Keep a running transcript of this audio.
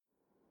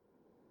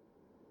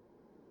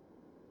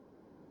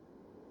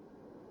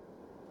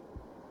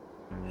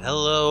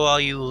Hello, all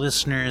you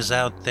listeners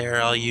out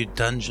there, all you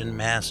dungeon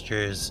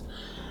masters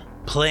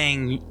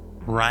playing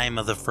Rime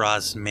of the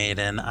Frost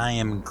Maiden. I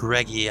am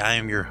Greggy. I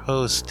am your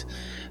host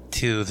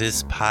to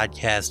this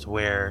podcast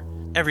where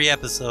every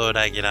episode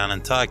I get on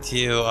and talk to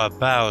you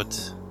about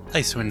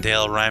Icewind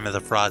Dale, Rime of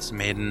the Frost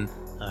Maiden.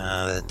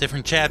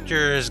 Different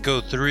chapters, go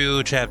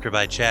through chapter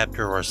by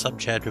chapter or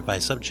subchapter by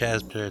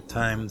subchapter at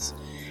times,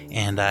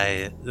 and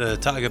I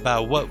talk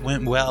about what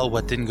went well,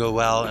 what didn't go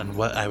well, and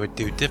what I would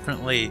do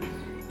differently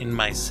in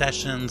my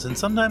sessions. And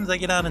sometimes I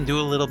get out and do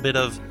a little bit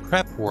of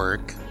prep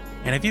work.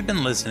 And if you've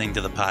been listening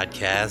to the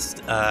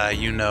podcast,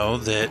 you know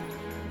that,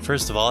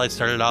 first of all, I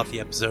started off the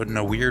episode in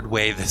a weird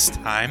way this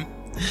time,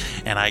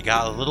 and I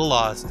got a little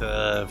lost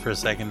for a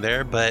second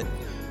there, but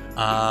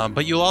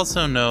you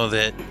also know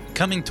that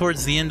coming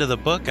towards the end of the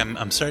book,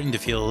 I'm starting to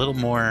feel a little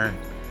more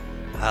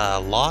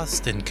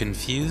lost and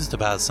confused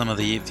about some of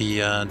the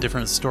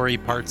different story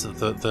parts of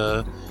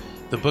the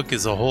book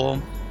as a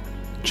whole.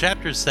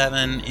 Chapter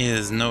 7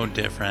 is no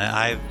different.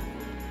 I've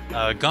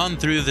gone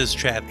through this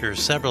chapter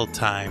several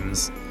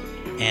times,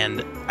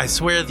 and I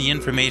swear the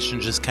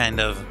information just kind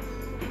of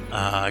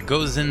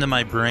goes into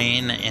my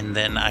brain, and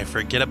then I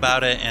forget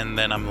about it, and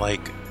then I'm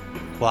like,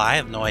 well, I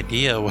have no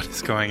idea what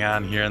is going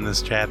on here in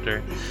this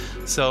chapter.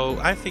 So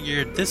I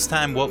figured this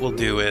time what we'll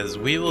do is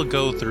we will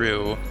go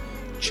through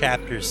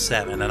Chapter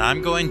 7, and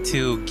I'm going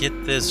to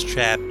get this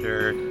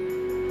chapter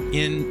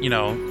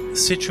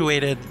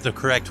situated the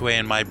correct way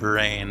in my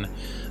brain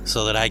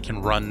so that I can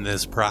run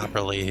this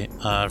properly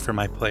for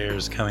my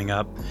players coming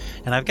up.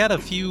 And I've got a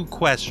few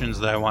questions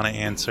that I want to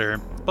answer.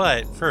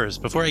 But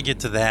first, before I get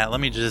to that, let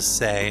me just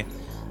say,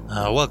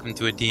 welcome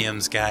to a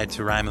DM's Guide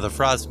to Rime of the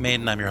Frost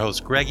Maiden. I'm your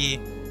host,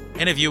 Greggy.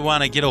 And if you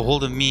want to get a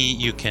hold of me,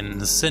 you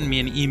can send me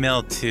an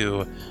email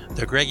to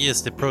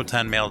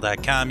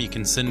thegreggiest@protonmail.com. You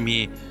can send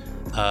me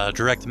a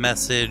direct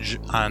message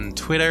on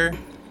Twitter.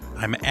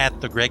 I'm at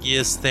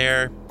thegreggiest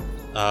there.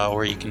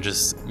 Or you can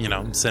just,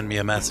 send me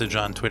a message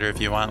on Twitter if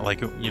you want,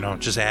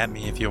 just at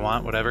me if you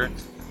want, whatever.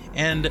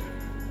 And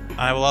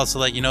I will also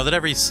let you know that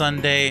every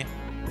Sunday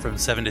from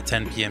 7 to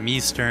 10 p.m.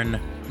 Eastern,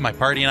 my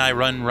party and I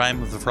run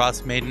Rime of the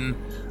Frost Maiden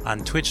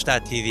on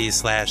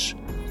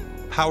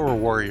twitch.tv/Power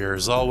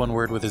Warriors, all one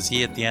word with a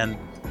Z at the end.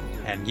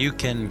 And you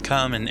can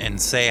come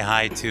and say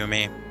hi to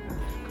me.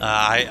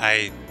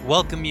 I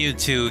welcome you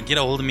to get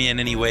a hold of me in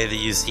any way that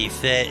you see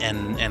fit,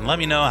 and let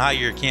me know how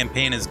your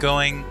campaign is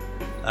going.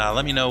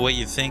 Let me know what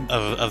you think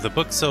of the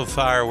book so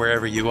far,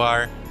 wherever you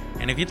are.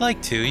 And if you'd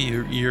like to,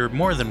 you're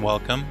more than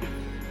welcome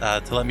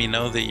to let me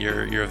know that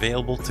you're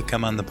available to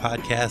come on the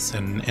podcast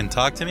and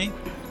talk to me.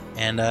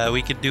 And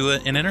we could do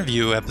an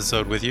interview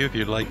episode with you if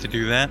you'd like to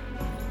do that.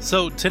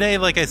 So today,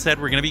 like I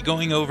said, we're going to be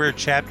going over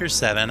Chapter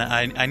 7.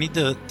 I need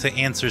to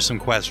answer some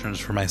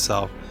questions for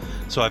myself.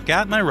 So I've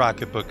got my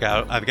rocket book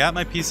out. I've got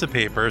my piece of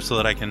paper so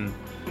that I can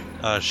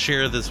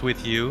share this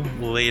with you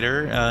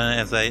later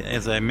as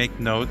I make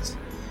notes.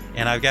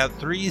 And I've got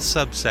 3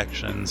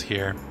 subsections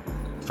here.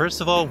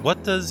 First of all,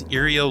 what does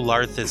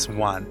Eriolarthus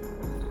want?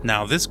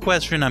 Now, this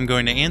question I'm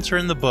going to answer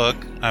in the book.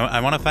 I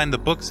want to find the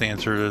book's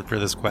answer for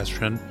this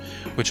question,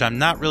 which I'm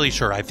not really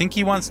sure. I think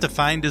he wants to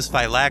find his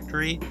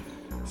phylactery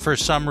for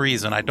some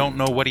reason. I don't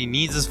know what he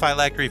needs his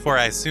phylactery for.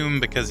 I assume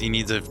because he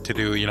needs it to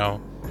do,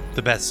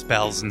 the best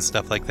spells and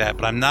stuff like that.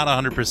 But I'm not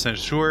 100%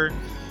 sure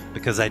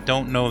because I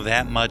don't know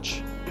that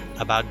much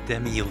about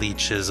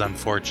demi-leeches,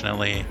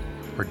 unfortunately.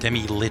 Or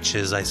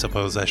demi-liches, I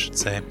suppose I should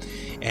say.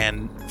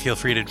 And feel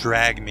free to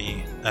drag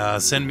me.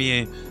 Send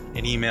me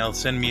an email,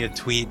 send me a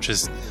tweet,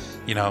 just,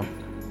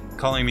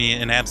 calling me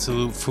an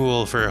absolute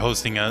fool for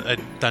hosting a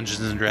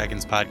Dungeons and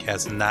Dragons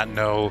podcast and not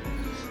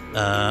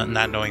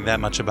knowing that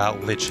much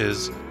about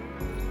liches.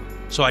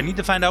 So I need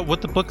to find out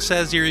what the book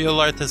says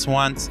Eriolarthus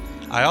wants.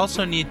 I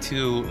also need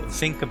to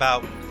think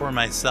about for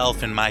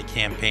myself in my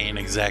campaign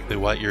exactly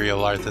what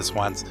Eriolarthus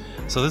wants.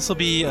 So this will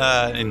be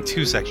in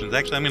 2 sections.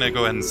 Actually, I'm going to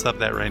go ahead and sub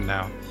that right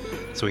now.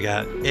 So we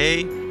got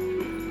A,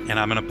 and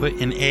I'm going to put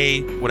in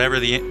A whatever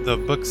the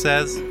book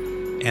says,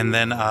 and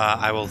then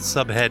I will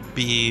subhead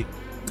B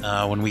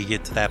when we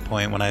get to that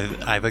point, when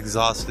I've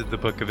exhausted the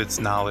book of its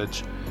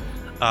knowledge.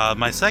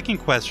 My second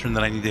question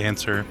that I need to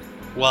answer,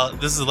 well,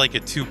 this is like a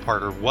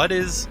 2-parter. What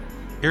is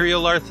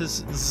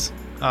Eriolarthus'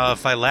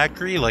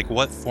 phylactery? Like,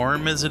 what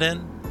form is it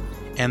in?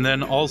 And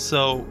then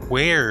also,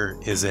 where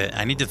is it?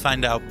 I need to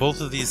find out both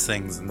of these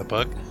things in the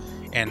book.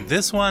 And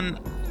this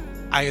one,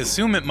 I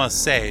assume it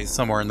must say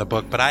somewhere in the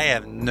book, but I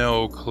have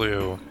no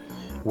clue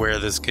where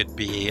this could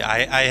be.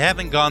 I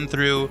haven't gone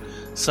through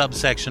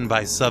subsection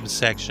by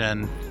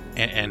subsection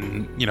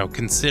and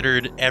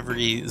considered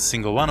every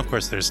single one. Of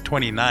course, there's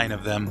 29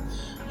 of them,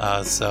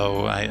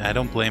 so I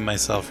don't blame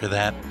myself for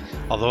that.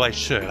 Although I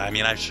should.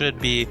 I should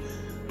be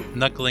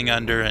knuckling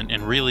under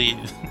and really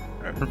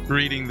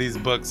reading these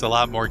books a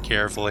lot more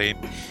carefully.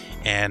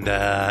 And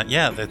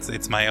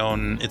it's my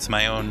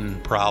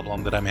own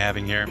problem that I'm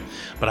having here.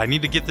 But I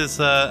need to get this.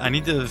 I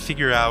need to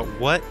figure out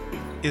what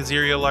is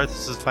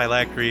Eriolarthus'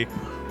 phylactery,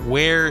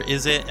 where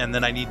is it, and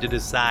then I need to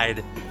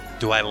decide: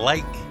 do I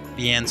like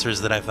the answers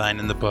that I find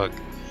in the book,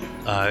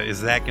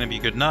 Is that going to be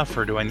good enough,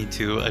 or do I need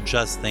to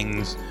adjust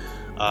things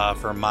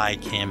for my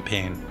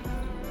campaign?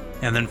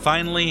 And then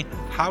finally,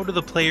 how do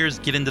the players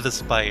get into the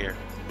Spire?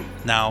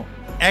 Now,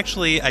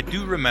 actually, I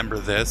do remember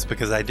this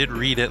because I did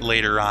read it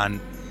later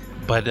on,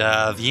 but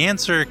the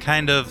answer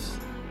kind of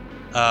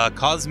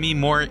caused me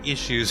more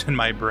issues in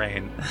my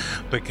brain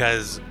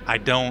because I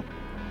don't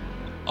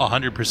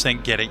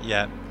 100% get it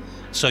yet.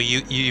 So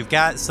you've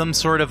got some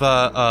sort of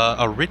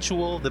a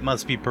ritual that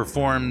must be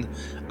performed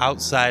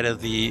outside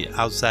of the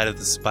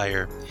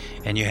Spire,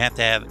 and you have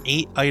to have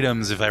 8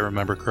 items, if I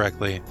remember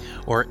correctly,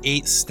 or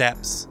 8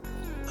 steps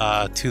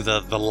to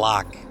the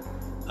lock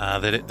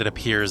that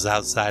appears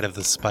outside of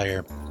the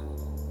Spire.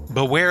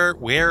 But where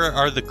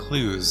are the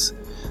clues?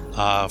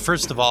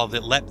 First of all,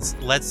 that lets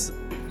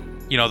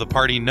the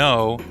party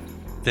know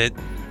that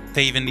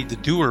they even need to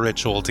do a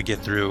ritual to get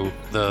through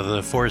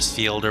the force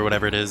field or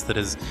whatever it is that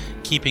is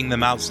keeping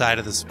them outside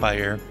of the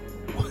Spire.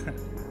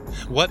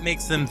 What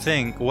makes them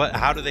think?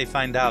 How do they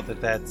find out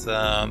that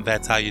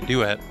that's how you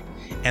do it?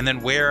 And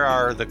then where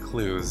are the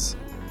clues?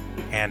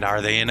 And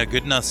are they in a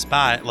good enough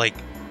spot? Like,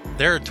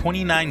 there are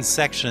 29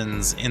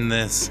 sections in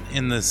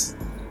this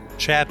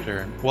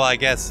chapter. Well, I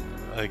guess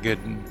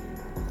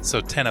so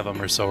 10 of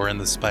them or so are in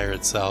the Spire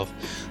itself.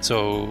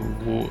 So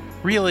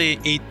really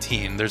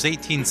 18. There's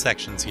 18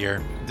 sections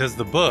here. Does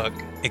the book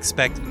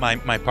expect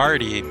my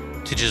party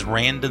to just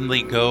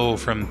randomly go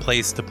from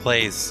place to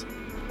place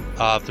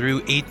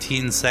through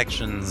 18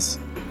 sections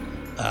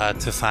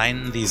to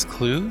find these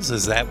clues?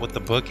 Is that what the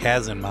book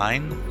has in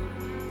mind?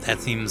 That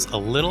seems a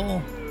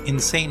little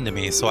insane to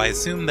me. So I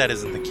assume that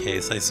isn't the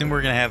case. I assume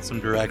we're going to have some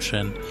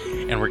direction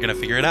and we're going to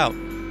figure it out.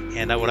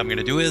 And what I'm going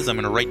to do is I'm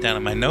going to write down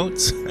in my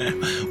notes.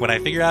 When I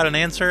figure out an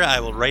answer, I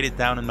will write it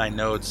down in my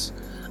notes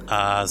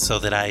so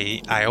that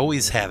I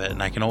always have it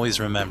and I can always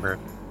remember.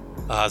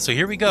 So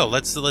here we go.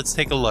 Let's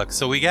take a look.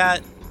 So you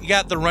got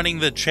the running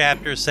the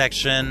chapter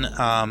section.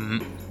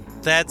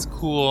 That's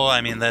cool.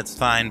 I mean, that's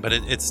fine, but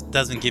it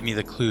doesn't give me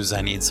the clues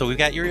I need. So we've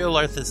got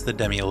Eriolarthus the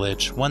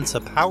Demi-Lich, once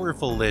a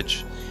powerful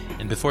lich,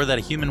 and before that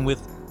a human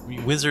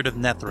wizard of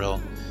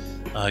Nethril.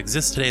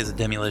 Exists today as a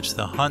Demi-Lich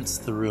that haunts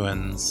the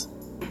ruins.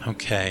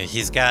 Okay,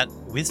 he's got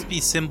wispy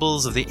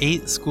symbols of the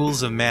 8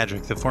 schools of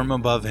magic that form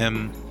above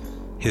him,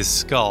 his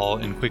skull,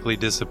 and quickly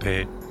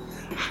dissipate.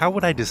 How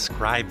would I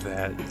describe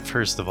that,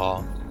 first of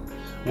all?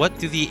 What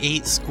do the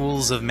 8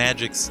 schools of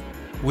magic's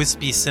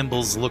wispy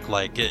symbols look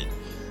like?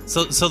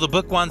 So the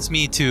book wants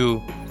me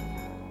to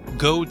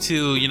go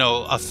to,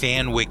 a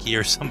fan wiki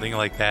or something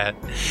like that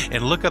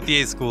and look up the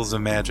 8 schools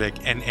of magic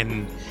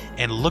and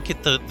look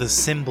at the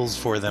symbols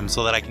for them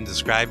so that I can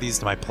describe these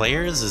to my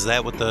players? Is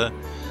that what the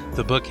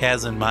book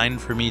has in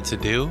mind for me to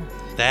do?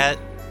 That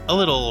a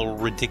little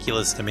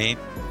ridiculous to me.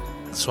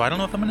 So I don't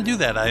know if I'm going to do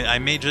that. I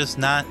may just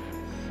not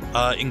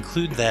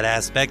include that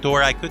aspect,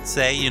 or I could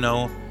say,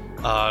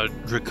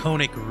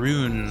 draconic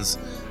runes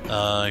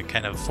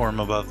kind of form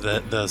above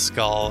the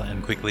skull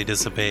and quickly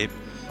dissipate,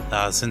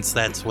 since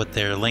that's what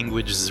their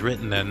language is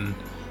written in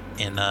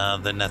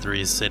the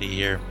Netherese city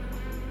here.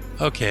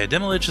 Okay, a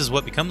Demi-Lich is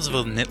what becomes of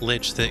a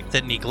lich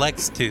that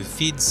neglects to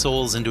feed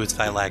souls into its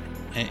phylactery,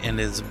 and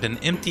has been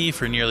empty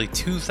for nearly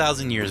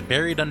 2,000 years,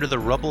 buried under the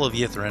rubble of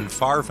Ythryn,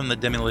 far from the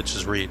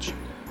Demi-Lich's reach.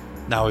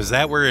 Now, is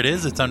that where it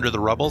is? It's under the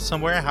rubble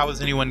somewhere? How is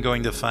anyone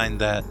going to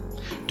find that?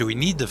 Do we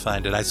need to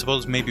find it? I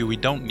suppose maybe we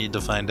don't need to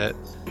find it.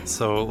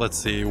 So, let's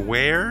see.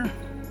 Where?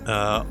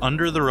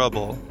 Under the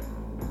rubble.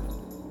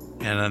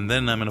 And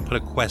then I'm going to put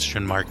a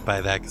question mark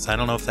by that, because I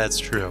don't know if that's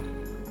true.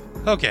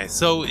 Okay,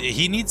 so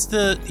he needs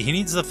the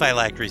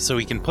phylactery so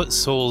he can put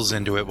souls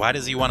into it. Why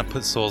does he want to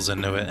put souls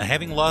into it?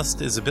 Having lost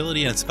his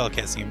ability and its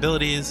spellcasting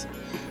abilities,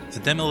 the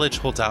Demi-Lich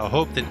holds out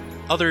hope that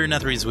other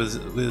Netherese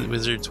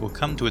wizards will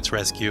come to its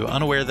rescue,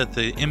 unaware that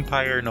the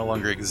Empire no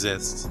longer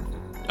exists.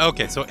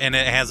 Okay, so and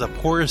it has a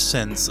poor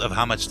sense of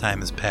how much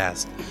time has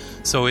passed.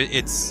 So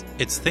its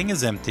thing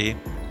is empty.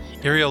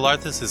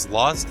 Eriolarthus has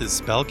lost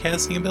his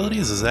spellcasting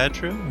abilities. Is that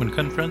true? When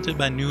confronted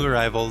by new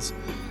arrivals,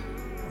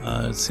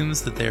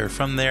 assumes that they're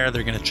from there.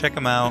 They're going to check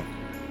him out.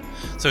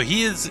 So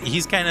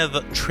he's kind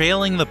of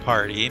trailing the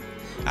party.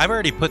 I've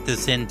already put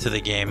this into the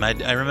game.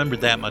 I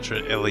remembered that much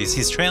at least.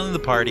 He's trailing the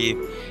party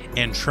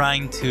and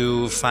trying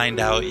to find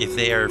out if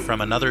they are from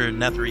another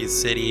Netherese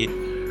city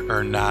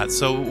or not.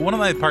 So one of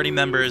my party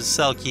members,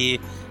 Selkie,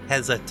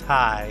 has a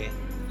tie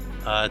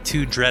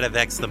to Dread of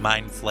X the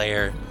Mind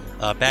Flayer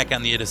back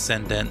on the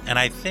Descendant, and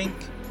I think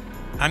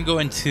I'm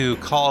going to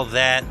call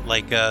that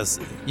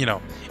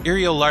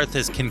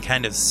Eriolarthus can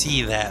kind of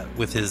see that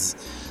with his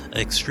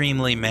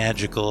extremely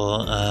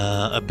magical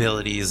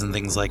abilities and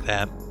things like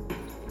that.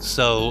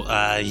 So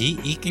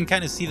he can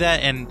kind of see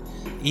that, and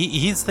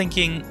he's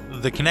thinking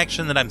the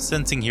connection that I'm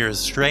sensing here is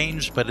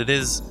strange, but it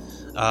is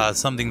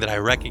something that I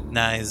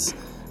recognize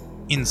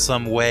in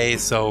some way.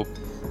 So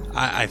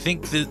I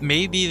think that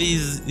maybe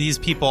these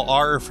people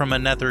are from a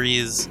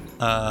Netherese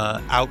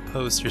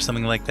outpost or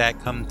something like that,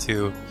 come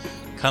to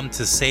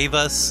save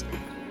us.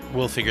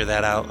 We'll figure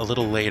that out a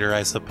little later,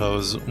 I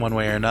suppose, one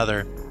way or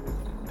another.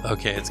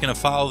 Okay, it's gonna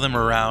follow them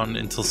around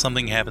until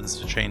something happens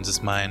to change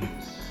its mind.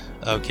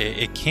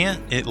 Okay,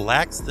 it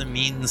lacks the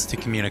means to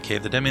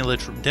communicate. The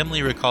Demi-Lich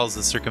dimly recalls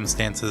the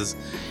circumstances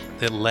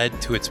that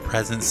led to its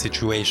present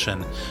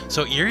situation.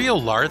 So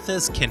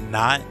Eriolarthus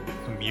cannot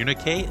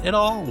communicate at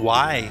all?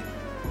 Why?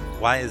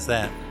 Why is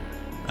that?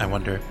 I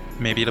wonder.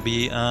 Maybe it'll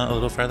be a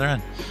little further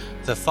on.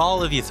 The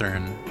fall of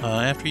Ythryn.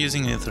 After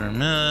using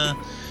Ythryn,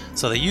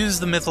 so they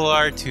used the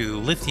Mythalar to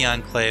lift the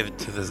Enclave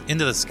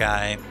into the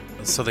sky.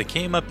 So they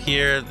came up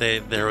here.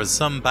 There was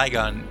some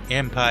bygone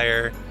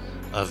empire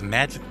of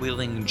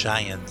magic-wielding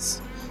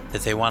giants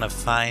that they want to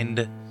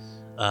find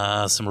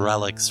some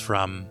relics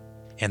from,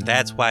 and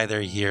that's why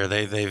they're here.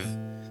 They've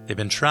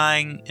been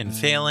trying and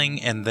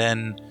failing, and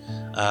then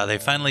they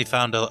finally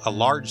found a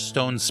large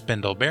stone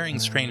spindle bearing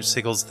strange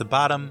signals at the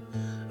bottom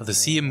of the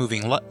sea of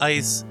moving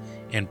ice,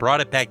 and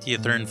brought it back to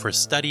Ythryn for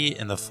study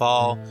in the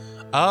fall.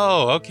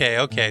 Oh,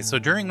 okay. So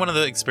during one of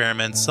the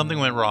experiments, something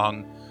went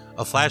wrong.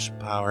 A flash of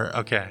power.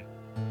 Okay.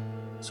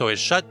 So it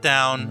shut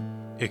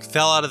down. It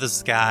fell out of the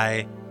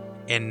sky.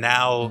 And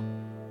now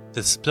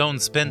the stone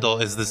spindle.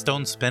 Is the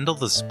stone spindle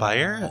the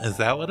spire? Is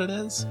that what it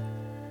is?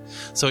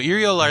 So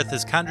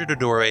Eriolarthus conjured a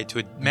doorway to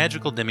a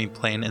magical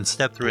demi-plane and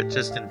stepped through it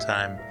just in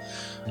time.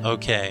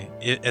 Okay.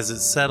 As it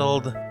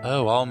settled,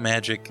 all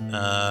magic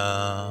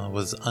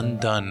was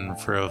undone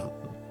for a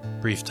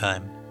brief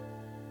time.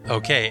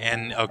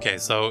 Okay,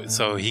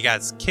 so he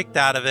got kicked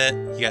out of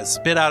it. He got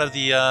spit out of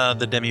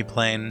the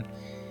demi-plane,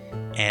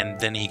 and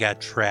then he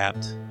got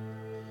trapped.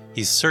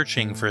 He's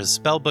searching for his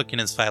spellbook in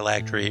his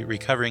phylactery,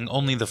 recovering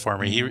only the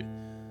former. He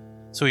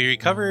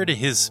recovered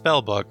his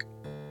spellbook,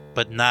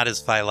 but not his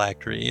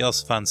phylactery. He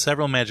also found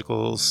several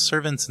magical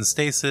servants in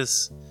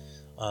stasis,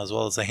 as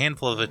well as a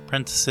handful of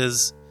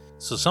apprentices.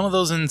 So some of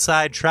those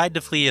inside tried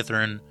to flee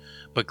Ythryn,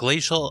 but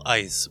glacial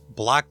ice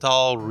blocked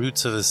all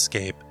routes of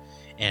escape,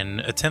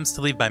 and attempts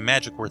to leave by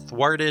magic were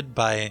thwarted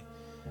by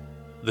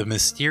the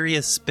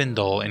mysterious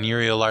spindle in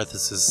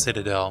Eriolarthus'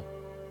 citadel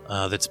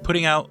that's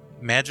putting out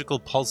magical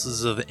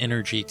pulses of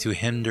energy to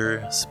hinder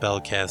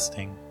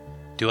spellcasting.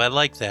 Do I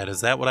like that? Is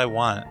that what I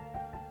want?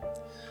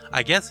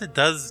 I guess it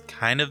does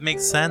kind of make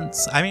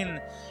sense. I mean,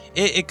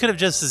 it could have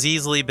just as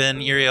easily been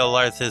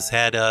Eriolarthus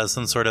had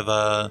some sort of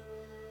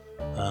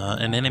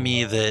an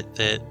enemy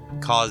that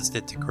caused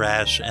it to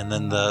crash, and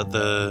then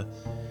the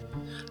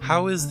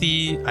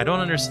I don't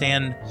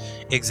understand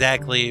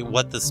exactly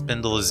what the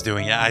spindle is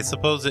doing. I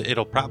suppose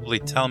it'll probably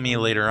tell me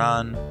later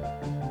on.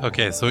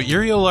 Okay, so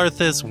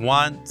Eriolarthus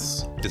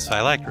wants his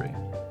phylactery.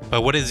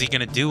 But what is he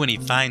going to do when he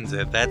finds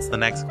it? That's the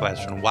next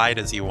question. Why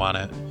does he want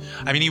it?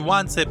 I mean, he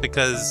wants it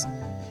because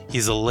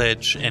he's a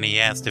lich and he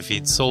has to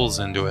feed souls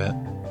into it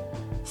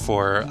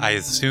for, I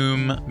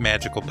assume,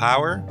 magical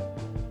power.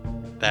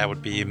 That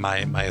would be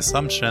my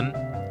assumption.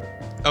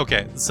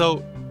 Okay,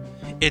 so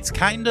it's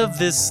kind of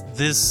this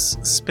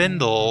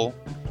spindle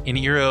in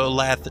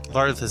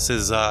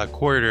Eriolarthus'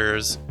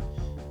 quarters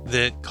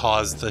that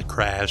caused the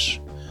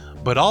crash.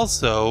 But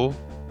also,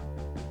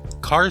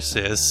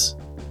 Karsus,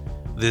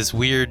 this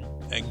weird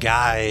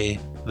guy,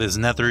 this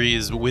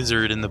Netherese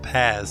wizard in the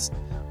past,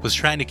 was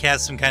trying to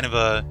cast some kind of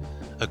a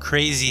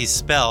crazy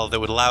spell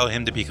that would allow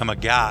him to become a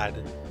god.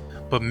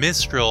 But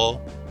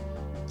Mistral,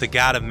 the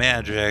god of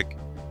magic,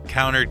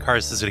 countered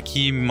Karsus at a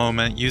key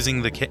moment,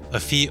 using a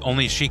feat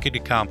only she could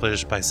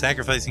accomplish by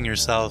sacrificing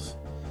herself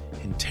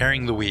and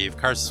tearing the weave.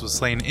 Karsus was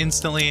slain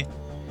instantly,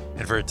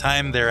 and for a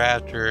time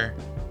thereafter,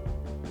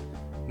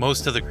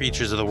 most of the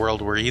creatures of the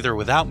world were either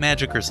without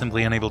magic or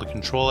simply unable to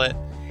control it,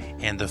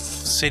 and the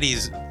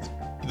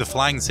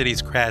flying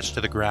cities crashed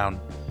to the ground.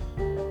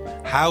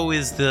 How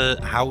is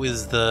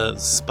the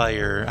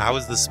spire, how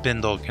is the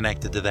spindle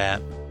connected to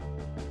that?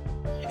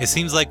 It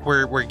seems like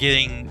we're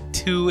getting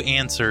two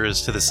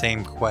answers to the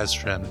same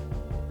question.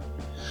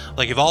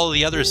 Like, if all of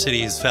the other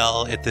cities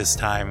fell at this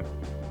time,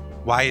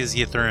 why is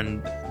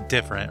Ythryn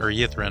different? Or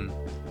Ythryn,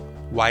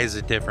 why is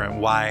it different?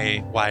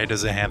 Why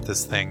does it have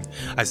this thing?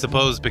 I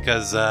suppose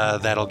because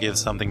that'll give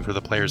something for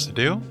the players to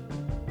do.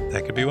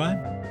 That could be why.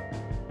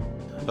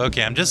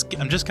 Okay, I'm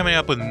just coming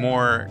up with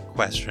more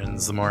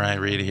questions the more I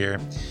read here.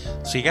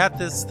 So you got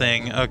this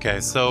thing. Okay,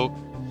 so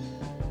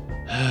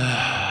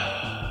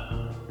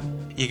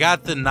you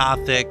got the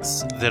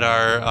Nothics that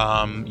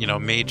are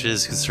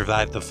mages who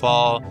survived the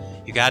fall.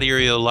 You got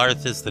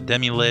Eriolarthus, the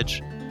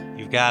Demi-Lich.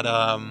 You've got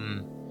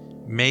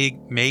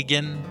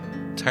Megan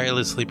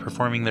tirelessly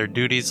performing their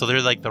duties. So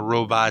they're like the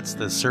robots,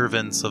 the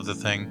servants of the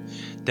thing.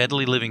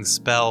 Deadly living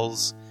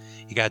spells.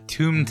 You got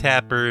tomb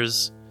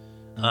tappers,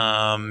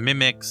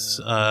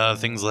 mimics,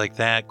 things like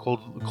that.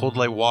 Cold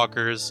light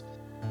walkers.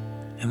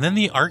 And then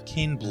the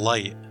arcane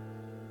blight.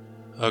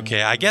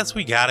 Okay, I guess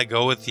we gotta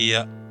go with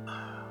the...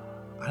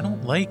 I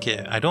don't like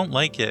it. I don't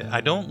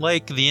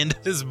like the end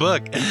of this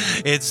book.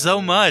 It's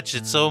so much.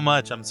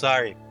 I'm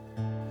sorry.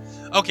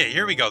 Okay,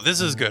 here we go. This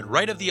is good.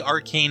 Rite of the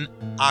Arcane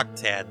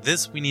Octad.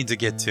 This we need to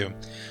get to.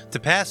 To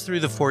pass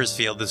through the force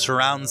field that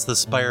surrounds the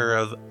spire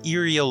of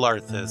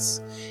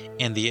Eriolarthus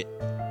and the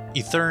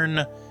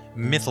Ythryn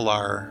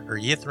Mythalar, or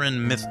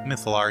Ythryn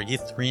Mythalar,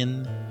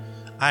 Ythryn.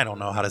 I don't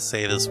know how to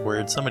say this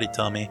word. Somebody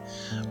tell me.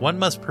 One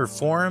must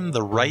perform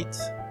the rite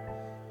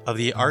of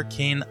the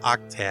arcane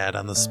octad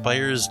on the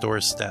spire's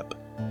doorstep.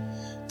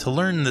 To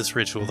learn this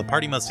ritual, the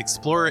party must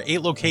explore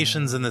 8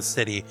 locations in the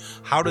city.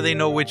 How do they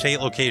know which 8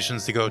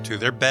 locations to go to?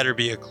 There better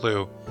be a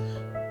clue.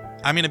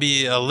 I'm going to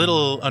be a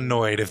little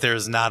annoyed if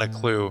there's not a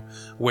clue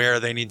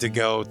where they need to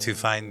go to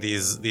find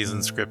these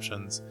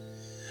inscriptions.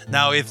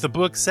 Now, if the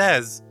book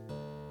says,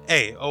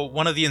 hey,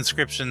 one of the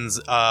inscriptions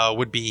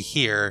would be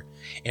here,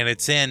 and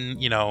it's in,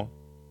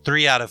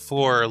 3 out of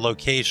 4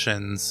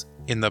 locations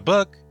in the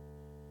book,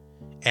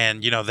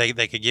 and,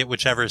 they could get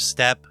whichever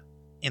step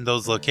in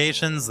those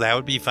locations, that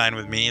would be fine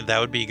with me. That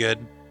would be good.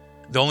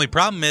 The only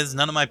problem is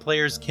none of my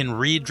players can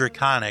read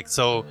Draconic,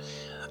 so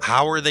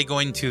how are they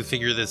going to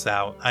figure this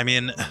out? I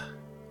mean,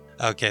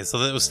 okay, so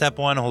that was step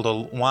 1. Hold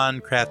a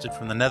wand crafted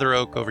from the nether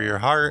oak over your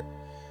heart.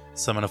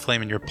 Summon a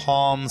flame in your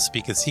palm.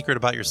 Speak a secret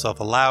about yourself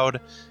aloud.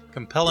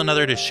 Compel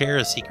another to share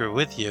a secret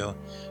with you.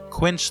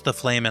 Quench the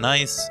flame in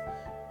ice.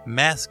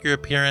 Mask your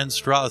appearance.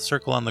 Draw a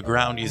circle on the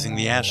ground using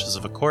the ashes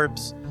of a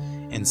corpse.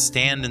 And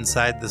stand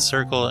inside the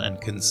circle and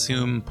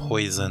consume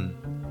poison.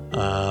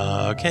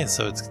 Okay,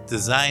 so it's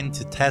designed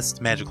to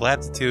test magical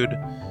aptitude.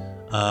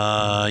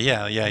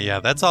 Yeah,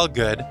 that's all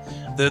good.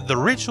 The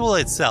ritual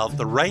itself,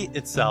 the rite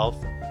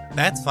itself,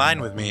 that's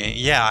fine with me.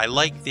 Yeah, I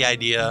like the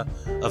idea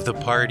of the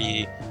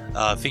party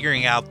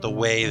figuring out the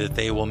way that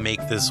they will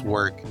make this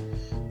work.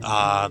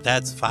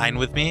 That's fine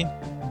with me.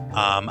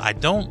 I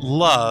don't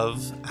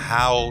love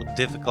how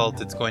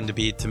difficult it's going to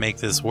be to make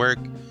this work,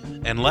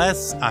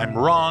 unless I'm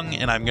wrong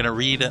and I'm going to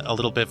read a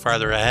little bit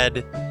farther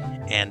ahead,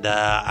 and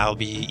I'll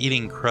be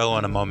eating crow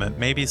in a moment.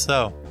 Maybe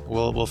so.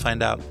 We'll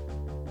find out.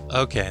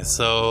 Okay,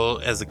 so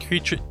as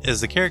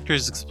the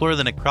characters explore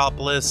the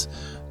necropolis,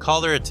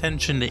 call their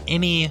attention to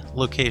any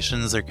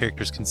locations their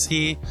characters can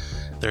see.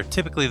 They're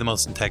typically the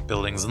most intact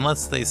buildings.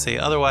 Unless they say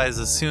otherwise,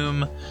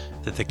 assume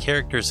that the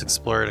characters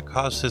explore at a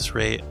cautious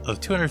rate of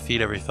 200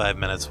 feet every 5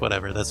 minutes.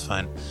 Whatever, that's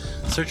fine.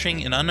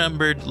 Searching an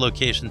unnumbered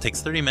location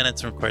takes 30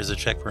 minutes and requires a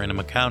check for random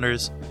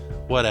encounters.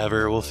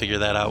 Whatever, we'll figure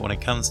that out when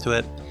it comes to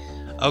it.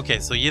 Okay,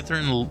 so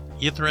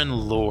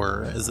Ythryn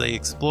lore. As they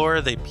explore,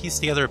 they piece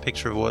together a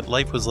picture of what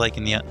life was like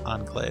in the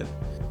Enclave.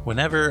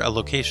 Whenever a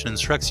location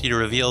instructs you to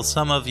reveal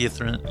some of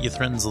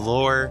Ythryn's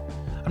lore,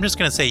 I'm just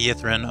going to say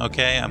Ythryn,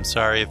 okay? I'm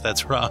sorry if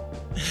that's wrong.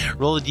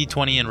 Roll a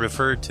d20 and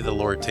refer to the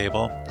lore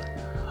table.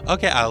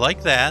 Okay, I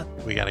like that.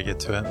 We got to get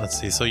to it. Let's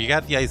see. So you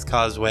got the Ice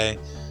Causeway.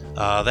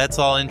 That's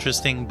all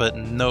interesting, but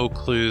no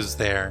clues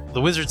there.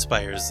 The Wizard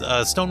Spires.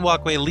 Stone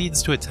walkway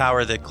leads to a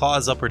tower that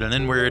claws upward and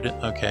inward.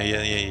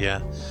 Okay,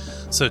 yeah.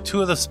 So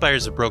 2 of the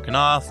spires are broken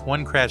off.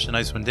 One crashed in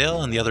Icewind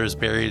Dale, and the other is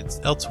buried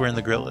elsewhere in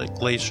the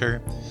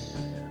glacier.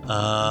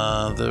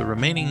 The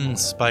remaining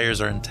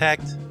spires are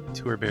intact.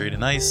 2 are buried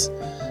in ice.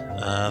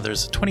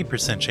 There's a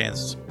 20%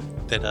 chance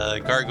that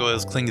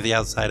gargoyles cling to the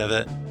outside of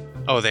it.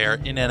 Oh, they are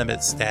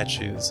inanimate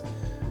statues.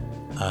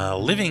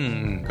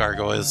 Living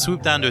gargoyles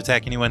swoop down to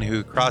attack anyone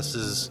who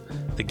crosses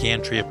the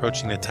gantry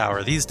approaching the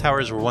tower. These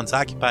towers were once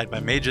occupied by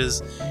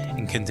mages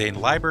and contained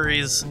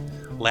libraries,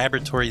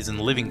 laboratories, and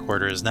living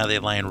quarters. Now they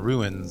lie in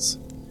ruins.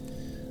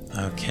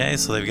 Okay,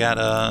 so they've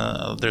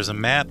got there's a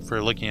map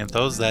for looking at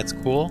those. That's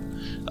cool.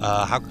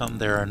 How come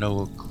there are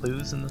no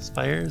clues in the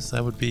spires?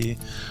 That would be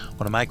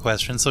one of my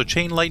questions. So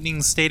Chain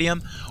Lightning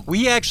Stadium.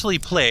 We actually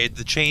played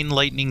the Chain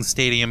Lightning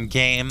Stadium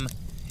game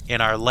in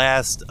our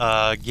last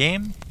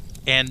game,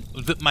 and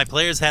my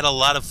players had a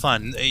lot of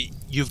fun.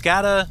 You've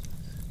got to,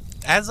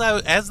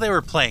 as they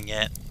were playing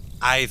it,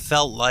 I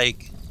felt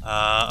like,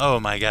 oh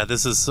my god,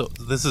 this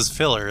is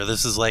filler.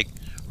 This is like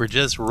we're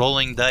just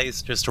rolling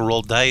dice just to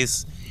roll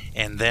dice.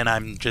 And then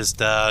I'm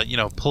just,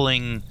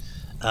 pulling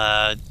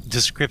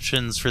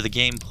descriptions for the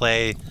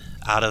gameplay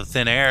out of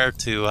thin air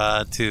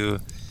to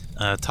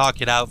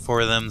talk it out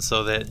for them,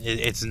 so that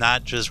it's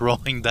not just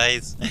rolling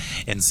dice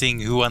and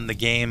seeing who won the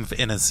game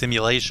in a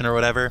simulation or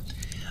whatever.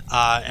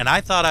 And I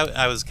thought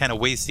I was kind of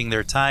wasting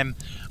their time.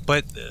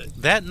 But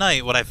that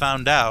night, what I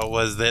found out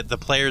was that the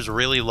players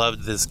really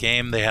loved this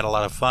game. They had a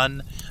lot of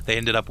fun. They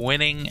ended up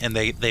winning, and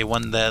they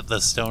won the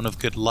Stone of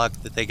Good Luck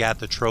that they got,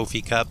 the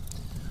Trophy Cup.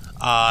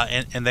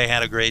 And they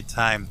had a great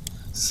time.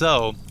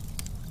 So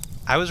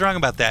I was wrong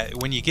about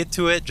that. When you get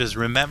to it, just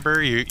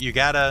remember you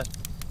gotta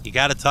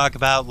talk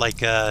about,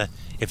 like,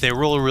 if they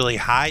roll really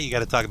high, you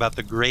gotta talk about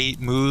the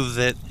great move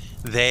that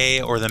they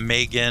or the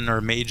Magen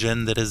or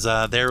Magen that is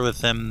there with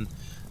them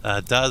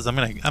does.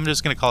 I'm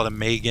just gonna call it a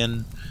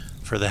Magen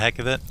for the heck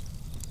of it.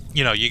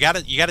 You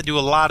gotta do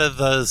a lot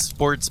of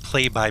sports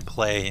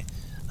play-by-play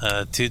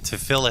to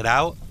fill it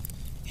out.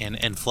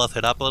 And fluff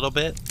it up a little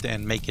bit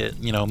and make it,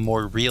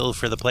 more real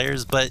for the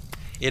players. But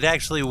it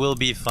actually will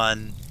be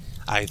fun,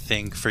 I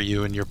think, for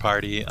you and your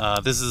party.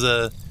 This is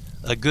a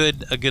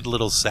good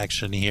little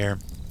section here.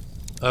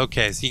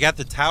 Okay, so you got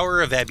the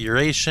Tower of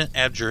Abjuration.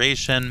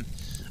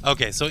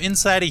 Okay, so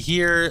inside of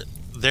here,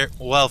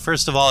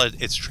 first of all,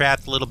 it's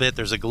trapped a little bit.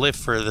 There's a glyph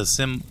for the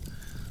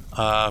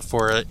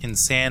for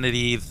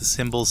insanity, the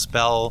symbol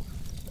spell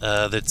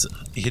that's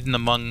hidden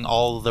among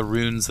all the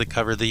runes that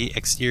cover the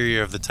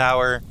exterior of the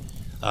tower.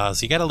 So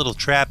you got a little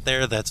trap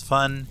there. That's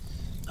fun.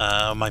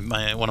 One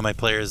of my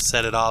players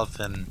set it off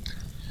and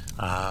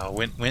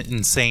went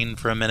insane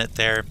for a minute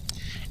there.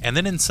 And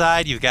then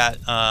inside you've got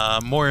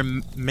more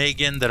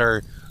Megan that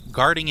are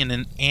guarding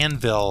an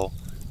anvil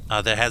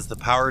that has the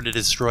power to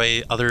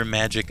destroy other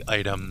magic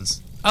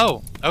items.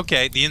 Oh,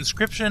 okay. The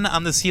inscription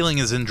on the ceiling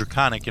is in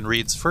Draconic and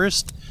reads,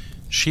 "First,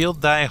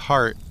 shield thy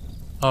heart."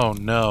 Oh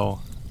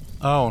no.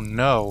 Oh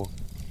no.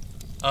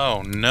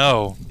 Oh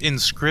no.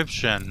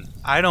 Inscription.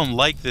 I don't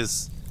like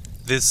this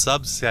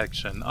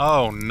subsection.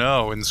 Oh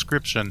no.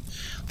 Inscription.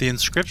 The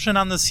inscription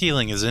on the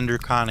ceiling is in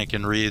Draconic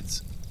and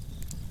reads,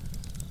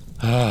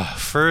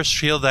 "First,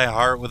 shield thy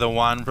heart with a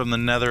wand from the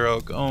nether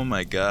oak." Oh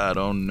my god.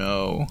 Oh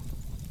no.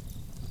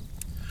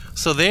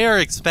 So they are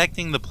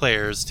expecting the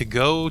players to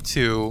go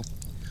to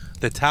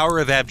the Tower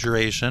of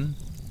Abjuration,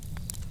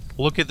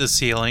 look at the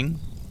ceiling,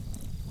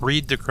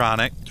 read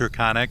Draconic.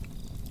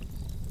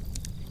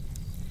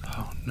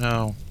 Oh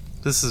no,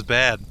 this is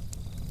bad.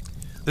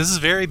 This is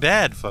very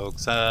bad,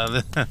 folks.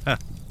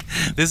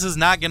 This is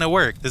not gonna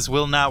work. This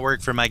will not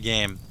work for my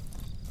game.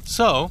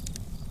 So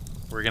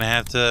we're gonna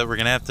have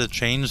to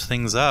change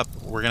things up.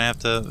 We're gonna have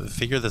to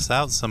figure this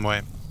out some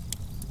way.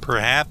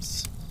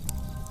 Perhaps.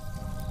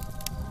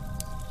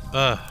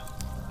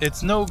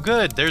 It's no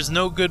good. There's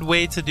no good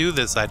way to do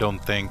this, I don't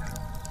think.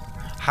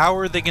 How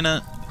are they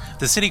gonna...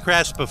 The city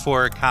crashed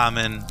before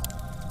Common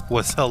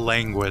was a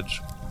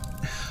language.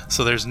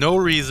 So there's no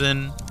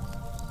reason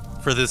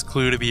for this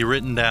clue to be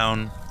written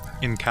down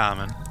in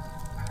Common.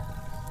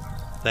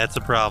 That's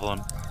a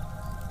problem.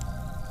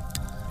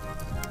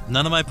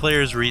 None of my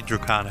players read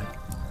Draconic.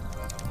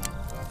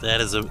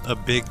 That is a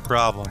big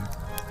problem.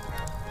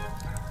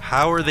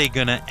 How are they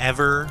gonna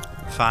ever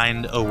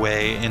find a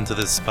way into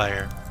this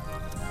spire?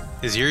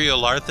 Is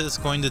Yriolarthus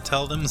going to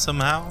tell them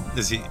somehow?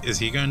 Is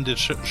he going to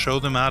show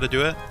them how to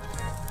do it?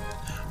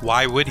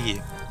 Why would he?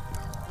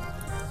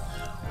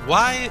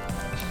 Why?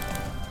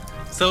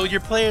 So your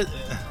player...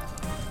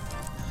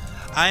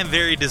 I am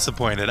very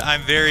disappointed.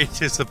 I'm very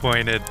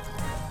disappointed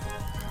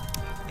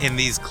in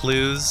these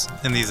clues,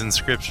 in these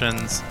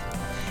inscriptions,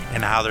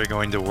 and how they're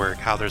going to work,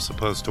 how they're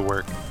supposed to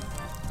work.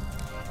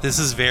 This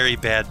is very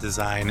bad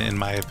design, in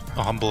my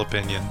humble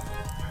opinion.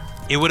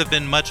 It would have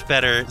been much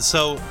better.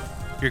 So...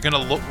 You're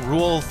gonna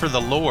rule for the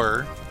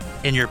lore,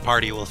 and your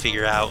party will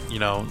figure out,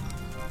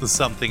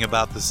 something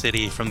about the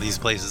city from these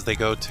places they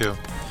go to.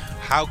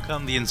 How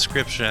come the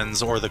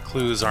inscriptions or the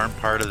clues aren't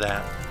part of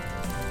that?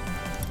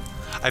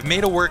 I've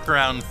made a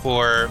workaround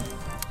for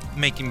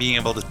being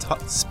able to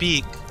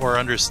speak or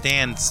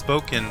understand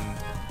spoken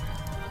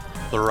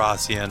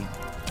Laurasian.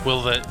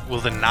 Will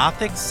the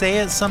Nothics say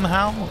it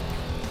somehow?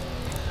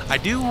 I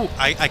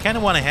kind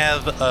of want to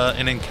have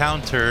an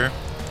encounter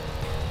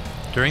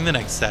during the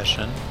next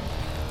session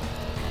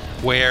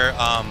where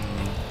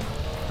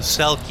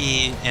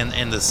Selkie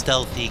and the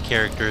stealthy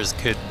characters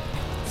could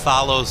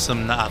follow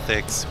some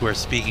Nothics who are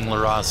speaking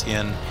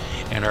Laurasian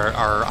and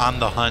are on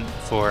the hunt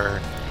for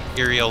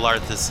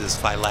Yriolarthus'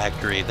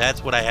 phylactery.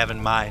 That's what I have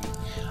in mind.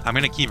 I'm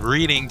going to keep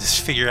reading to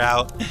figure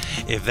out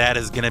if that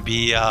is going to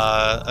be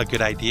a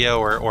good idea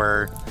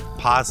or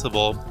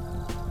possible.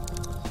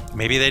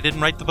 Maybe they didn't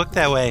write the book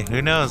that way.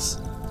 Who knows?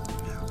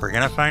 We're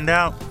going to find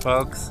out,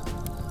 folks.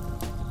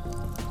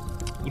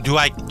 Do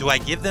I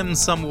give them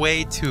some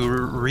way to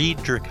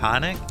read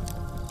Draconic?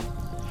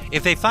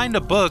 If they find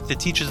a book that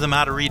teaches them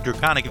how to read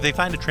Draconic, if they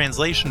find a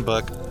translation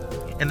book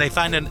and they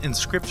find an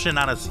inscription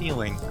on a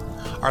ceiling,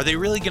 are they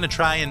really going to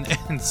try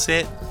and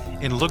sit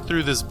and look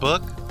through this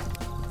book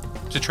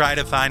to try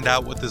to find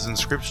out what this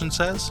inscription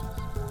says?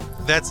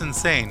 That's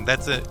insane.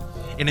 That's an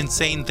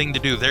insane thing to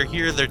do. They're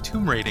here, they're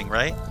tomb raiding,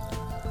 right?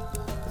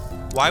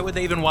 Why would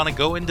they even want to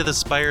go into the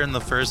spire in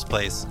the first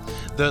place?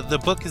 The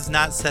book has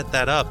not set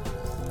that up.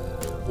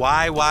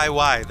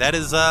 Why? That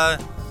is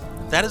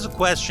a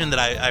question that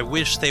I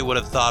wish they would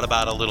have thought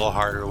about a little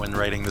harder when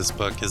writing this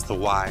book, is the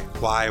why.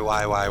 Why?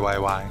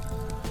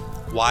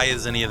 Why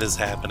is any of this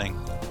happening?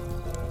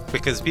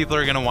 Because people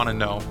are going to want to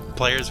know.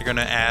 Players are going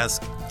to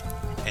ask,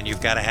 and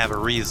you've got to have a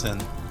reason.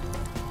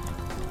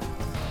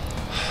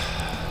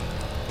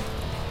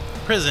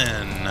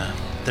 Prison.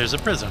 There's a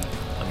prison.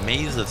 A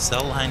maze of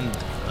cell-lined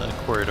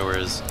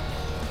corridors.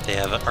 They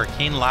have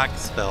arcane lock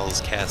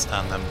spells cast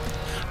on them.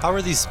 How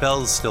are these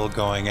spells still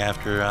going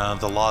after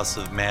the loss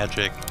of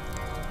magic?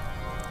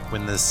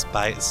 When this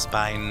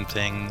spine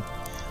thing,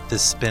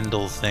 this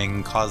spindle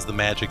thing, caused the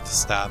magic to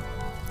stop?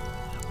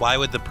 Why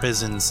would the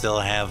prison still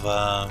have...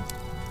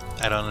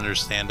 I don't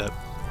understand it.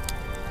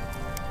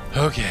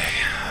 Okay.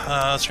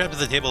 Strapped to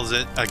the table is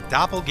a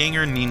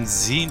doppelganger named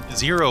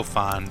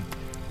Zerophon.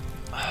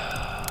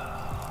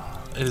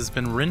 It has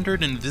been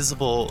rendered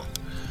invisible.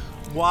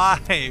 Why?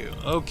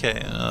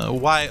 Okay.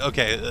 Why?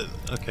 Okay.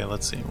 Okay,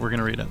 let's see. We're going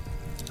to read it.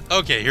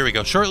 Okay, here we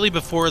go. Shortly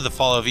before the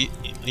fall of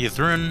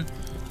Ythryn,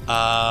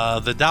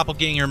 the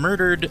doppelganger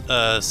murdered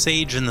a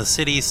sage in the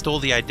city, stole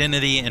the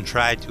identity, and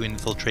tried to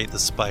infiltrate the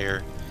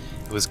spire.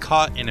 It was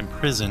caught and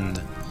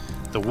imprisoned.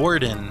 the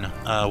warden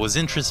was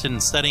interested in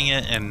studying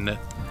it, and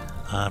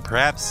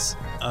perhaps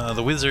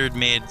the wizard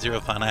made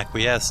Xerophon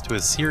acquiesce to a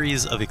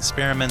series of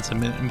experiments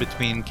and in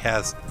between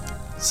cast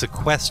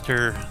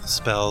sequester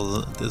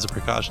spells as a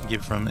precaution to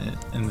keep from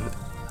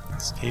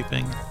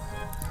escaping.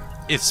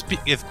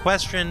 If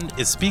questioned,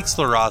 it speaks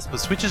Laros, but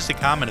switches to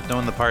common if no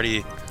one in the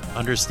party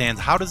understands.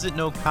 How does it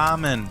know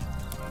common?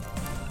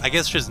 I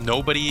guess just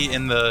nobody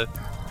in the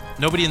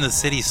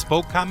city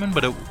spoke common,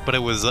 but it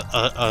was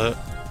a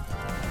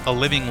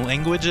living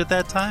language at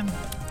that time.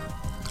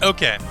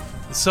 Okay,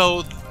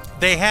 so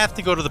they have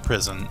to go to the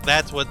prison.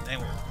 That's what.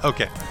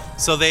 Okay,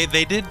 so they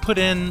did put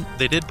in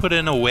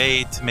a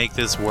way to make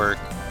this work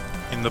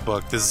in the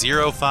book. The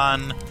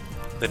Xerophon,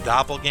 the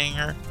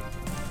doppelganger,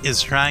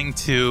 is trying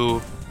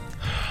to.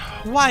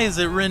 Why is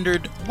it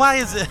rendered? Why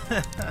is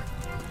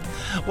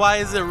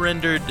it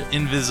rendered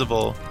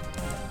invisible?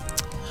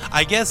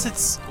 I guess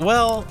it's,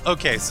 well,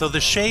 okay, so the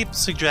shape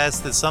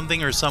suggests that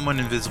something or someone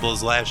invisible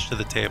is lashed to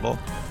the table.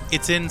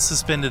 It's in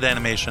suspended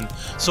animation.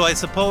 So I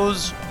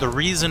suppose the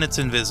reason it's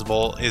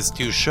invisible is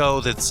to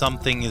show that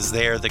something is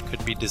there that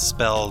could be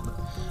dispelled,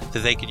 that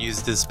they could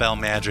use dispel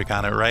magic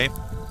on it, right?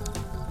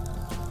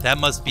 That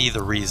must be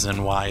the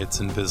reason why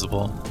it's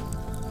invisible.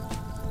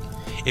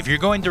 If you're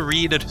going to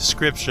read a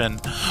description,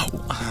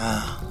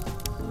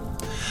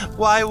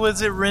 why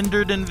was it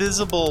rendered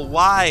invisible?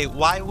 Why?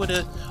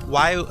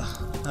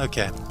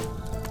 Okay.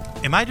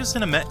 Am I just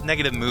in a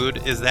negative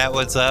mood? Is that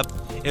what's up?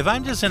 If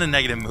I'm just in a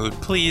negative mood,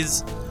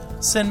 please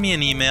send me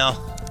an email.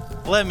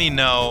 Let me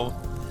know.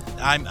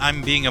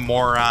 I'm being a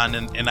moron,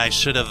 and I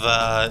should have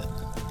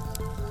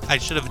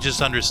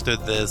just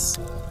understood this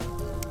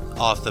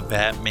off the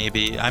bat.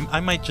 Maybe I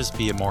might just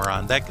be a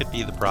moron. That could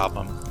be the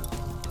problem.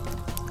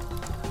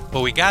 But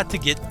we have to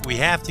get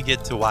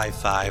to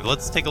Y5.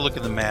 Let's take a look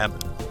at the map.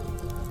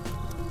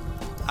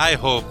 I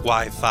hope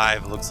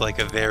Y5 looks like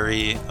a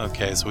very...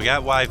 Okay, so we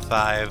got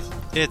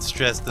Y5. It's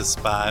just a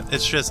spot.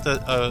 It's just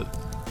a...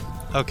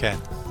 Okay,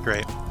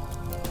 great.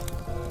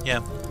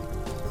 Yeah.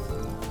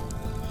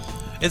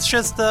 It's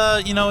just,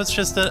 it's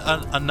just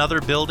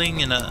another building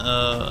in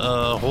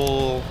a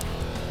whole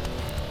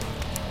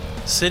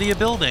city of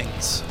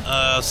buildings.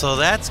 So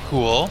that's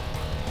cool.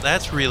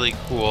 That's really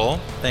cool.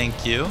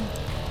 Thank you.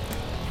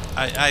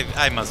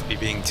 I must be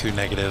being too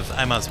negative.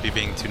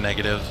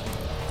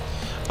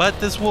 But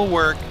this will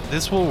work.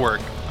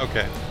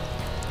 Okay.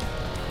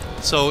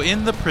 So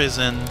in the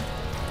prison,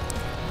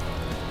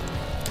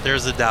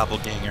 there's a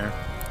doppelganger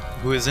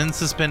who is in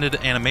suspended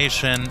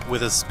animation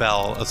with a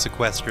spell, a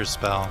sequester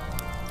spell.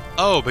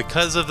 Oh,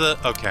 because of the...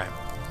 Okay.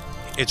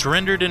 It's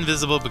rendered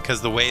invisible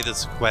because the way the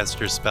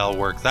sequester spell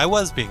works. I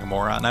was being a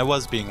moron.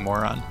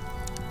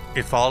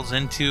 It falls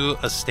into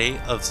a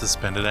state of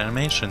suspended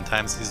animation.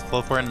 Time sees the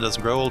flow for it and it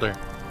doesn't grow older.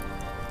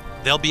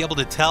 They'll be able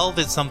to tell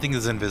that something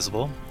is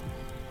invisible.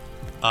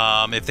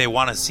 If they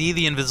want to see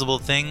the invisible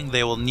thing,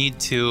 they will need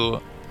to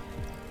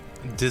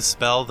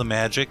dispel the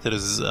magic that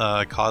is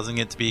causing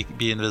it to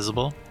be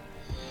invisible.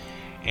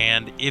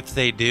 And if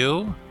they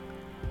do,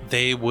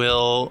 they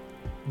will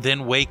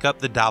then wake up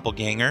the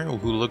doppelganger,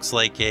 who looks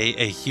like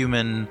a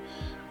human,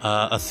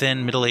 a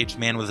thin, middle-aged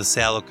man with a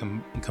sallow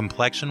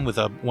complexion with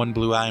one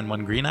blue eye and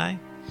one green eye.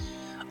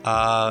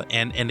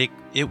 And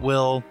it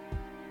will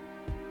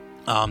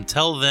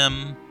tell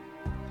them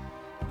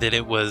that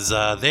it was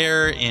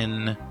there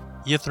in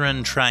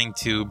Ythryn trying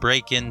to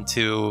break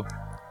into...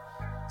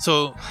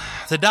 So,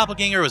 the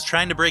doppelganger was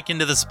trying to break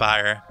into the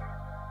spire.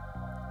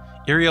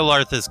 Iriel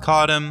Arthas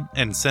caught him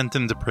and sent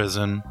him to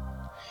prison,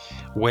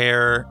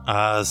 where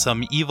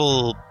some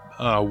evil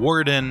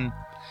warden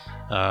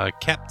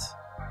kept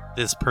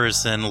this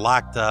person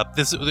locked up.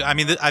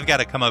 I've got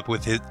to come up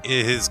with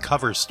his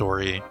cover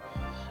story,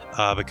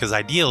 because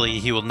ideally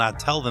he will not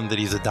tell them that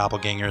he's a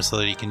doppelganger so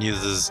that he can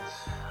use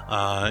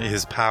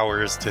his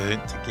powers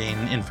to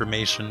gain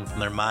information from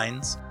their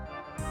minds.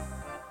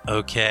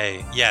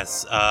 Okay,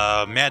 yes,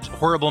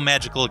 horrible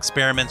magical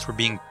experiments were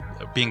being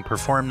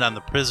performed on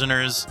the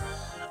prisoners,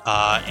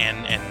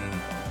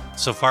 and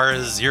so far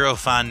as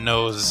Xerophon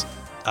knows,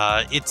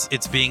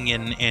 it's being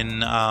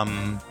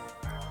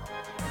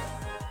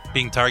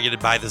being targeted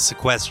by the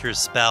sequester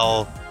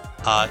spell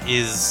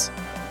is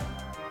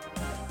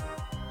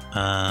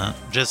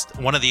just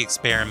one of the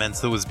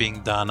experiments that was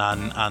being done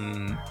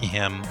on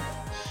him.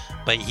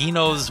 But he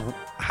knows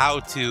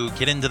how to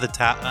get into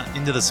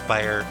the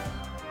spire,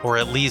 or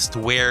at least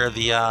where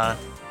the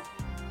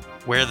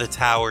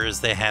towers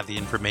they have the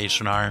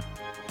information are.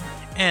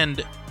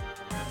 And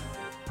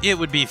it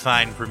would be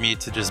fine for me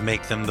to just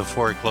make them the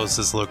 4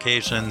 closest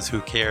locations.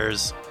 Who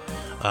cares?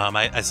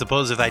 I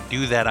suppose if I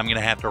do that, I'm going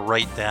to have to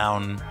write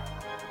down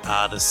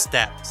the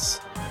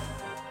steps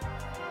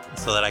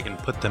so that I can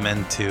put them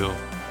into...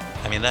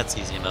 that's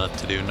easy enough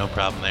to do. No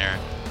problem there.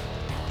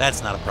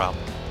 That's not a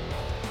problem.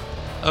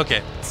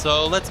 Okay,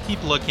 so let's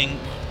keep looking.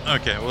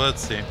 Okay, well,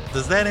 let's see.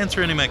 Does that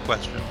answer any of my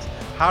questions?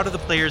 How do the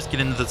players get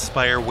into the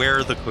spire? Where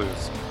are the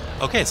clues?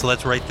 Okay, so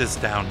let's write this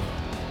down.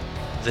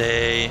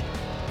 They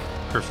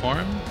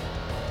perform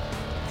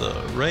the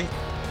rite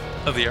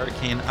of the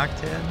arcane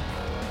octad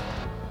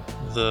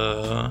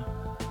the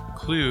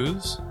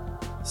clues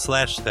 /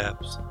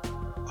 steps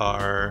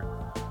are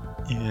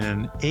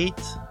in 8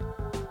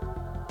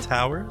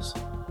 towers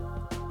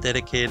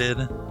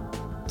dedicated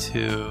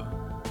to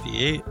the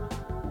 8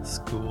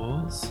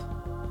 schools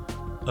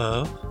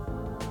of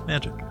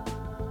magic.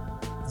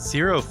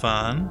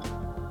 Ythryn,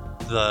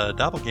 the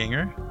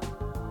doppelganger,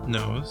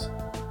 knows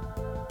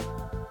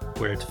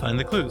where to find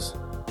the clues.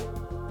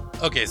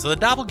 Okay, so the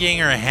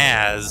doppelganger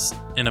has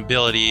an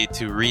ability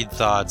to read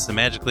thoughts, to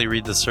magically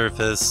read the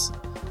surface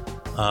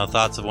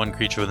thoughts of one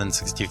creature within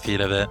 60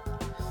 feet of it.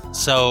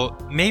 So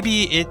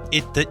maybe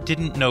it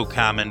didn't know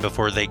common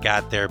before they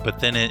got there, but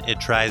then it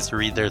tries to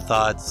read their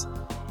thoughts,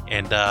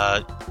 and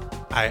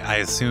I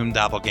assume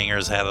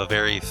doppelgangers have a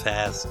very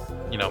fast,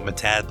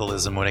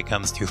 metabolism when it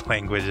comes to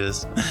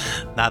languages.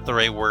 Not the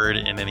right word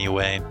in any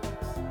way.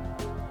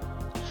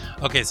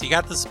 Okay, so you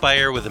got the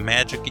spire with a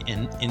magic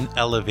in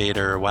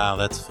elevator. Wow,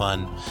 that's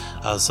fun.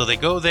 So they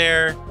go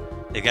there.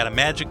 They've got a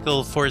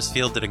magical force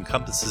field that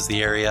encompasses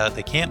the area.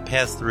 They can't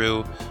pass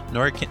through,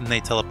 nor can they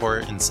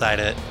teleport inside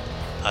it.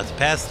 To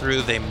pass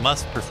through, they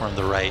must perform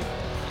the rite.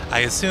 I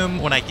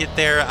assume when I get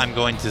there, I'm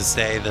going to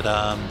say that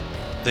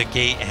the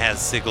gate has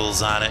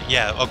sigils on it.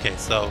 Yeah, okay,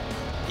 so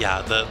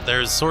yeah,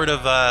 there's sort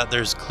of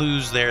there's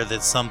clues there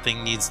that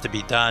something needs to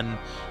be done.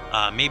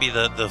 Maybe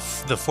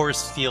the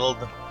force field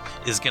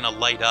is going to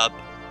light up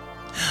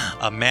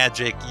a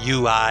magic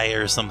UI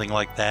or something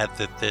like that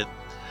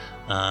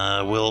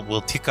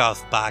will tick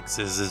off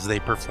boxes as they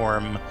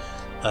perform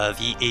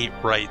the 8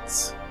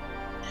 rites.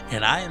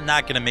 And I am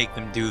not going to make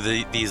them do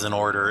these in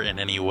order in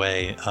any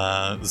way.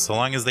 So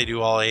long as they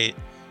do all 8,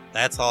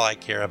 that's all I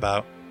care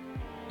about.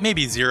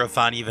 Maybe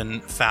Ythryn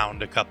even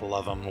found a couple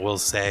of them, we'll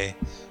say,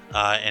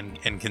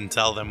 and can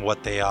tell them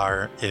what they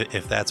are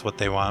if that's what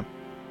they want.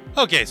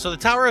 Okay, so the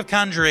Tower of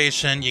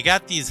Conjuration, you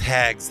got these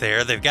hags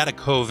there. They've got a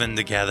coven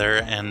together,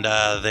 and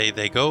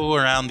they go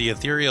around the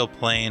ethereal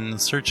plane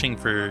searching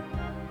for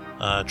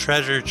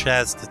treasure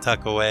chests to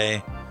tuck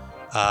away.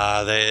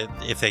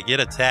 If they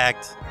get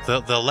attacked,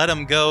 they'll let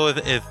them go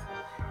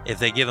if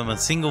they give them a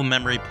single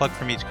memory plucked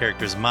from each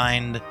character's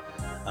mind,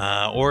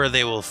 or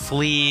they will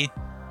flee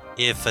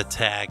if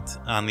attacked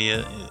on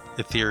the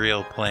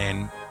ethereal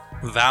plane,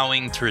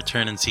 vowing to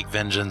return and seek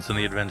vengeance when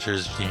the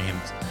adventurer's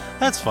dreams.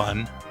 That's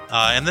fun.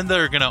 And then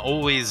they're going to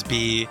always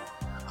be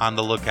on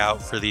the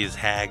lookout for these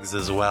hags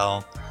as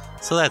well.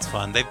 So that's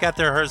fun. They've got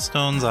their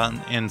heartstones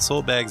and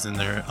soul bags on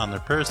their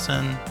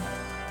person.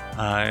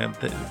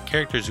 The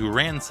characters who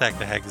ransack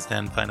the hag's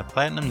den find a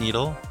platinum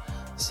needle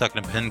stuck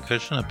in a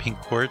pincushion, a pink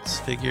quartz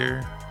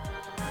figure.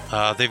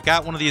 They've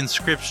got one of the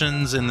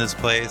inscriptions in this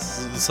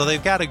place, so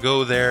they've got to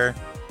go there,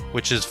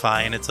 which is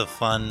fine. It's a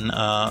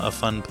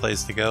fun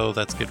place to go.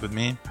 That's good with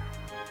me.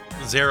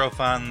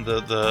 Ythryn,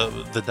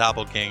 the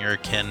doppelganger,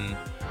 can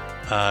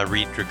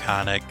read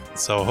Draconic,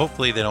 so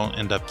hopefully they don't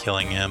end up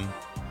killing him.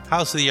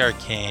 House of the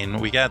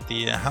Arcane. We got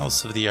the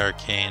House of the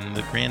Arcane,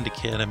 the Grand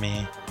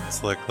Academy.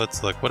 Let's look.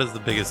 What is the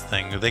biggest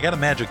thing? They got a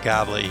magic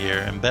goblet here,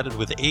 embedded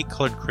with 8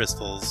 colored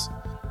crystals.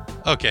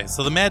 Okay,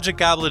 so the magic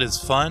goblet is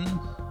fun.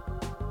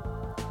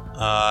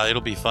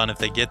 It'll be fun if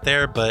they get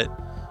there, but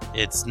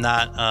it's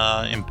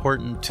not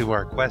important to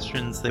our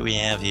questions that we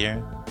have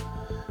here.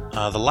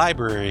 The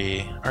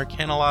library,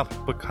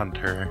 Arcanoloth Book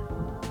Hunter.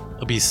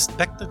 It'll be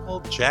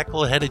spectacled,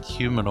 jackal-headed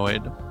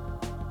humanoid.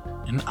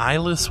 An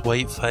eyeless,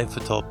 white,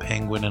 5-foot-tall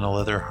penguin in a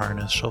leather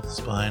harness shuffles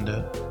behind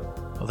it.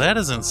 Well, that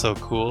isn't so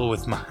cool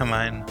with my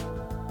mind.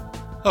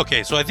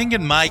 Okay, so I think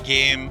in my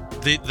game,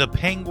 the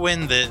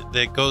penguin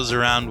that goes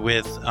around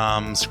with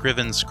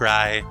Scriven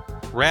Scry,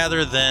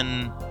 rather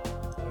than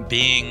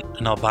being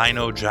an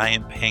albino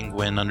giant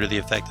penguin under the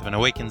effect of an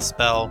awakened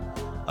spell,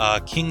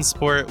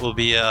 Kingsport will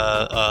be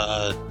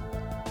a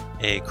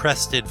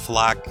crested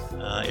flock,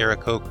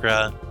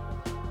 Aarakocra,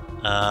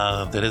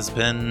 that has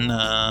been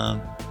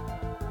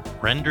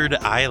rendered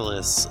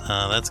eyeless.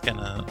 That's kind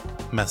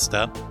of messed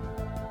up.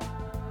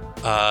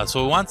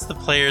 So it wants the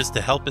players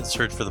to help it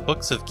search for the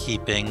Books of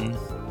Keeping.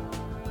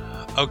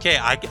 Okay,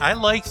 I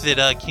like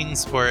that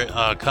Kingsport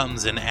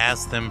comes and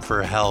asks them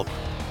for help.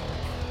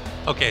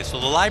 Okay, so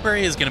the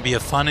library is going to be a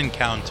fun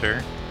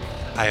encounter.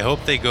 I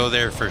hope they go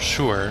there for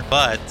sure,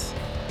 but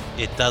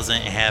it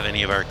doesn't have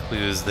any of our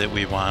clues that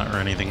we want or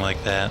anything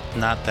like that.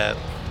 Not that.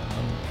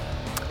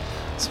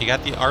 So you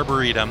got the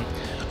Arboretum.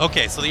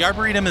 Okay, so the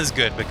Arboretum is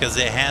good because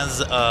it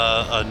has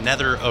a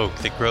nether oak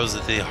that grows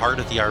at the heart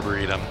of the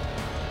Arboretum.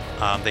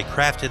 They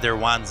crafted their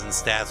wands and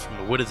staffs from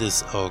the wood of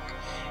this oak.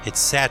 It's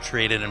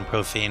saturated in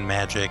profane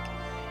magic,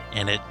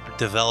 and it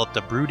developed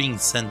a brooding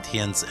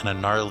sentience and a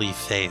gnarly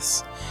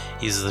face.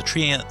 He uses the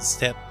tree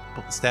stat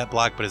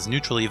block, but is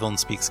neutral evil and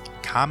speaks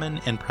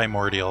Common and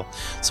Primordial.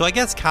 So I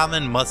guess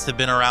Common must have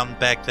been around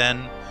back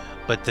then,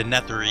 but the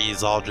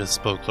Netherese all just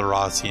spoke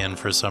Larossian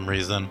for some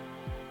reason.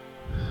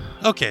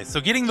 Okay, so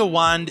getting the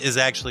wand is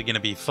actually going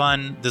to be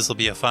fun. This will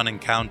be a fun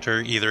encounter,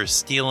 either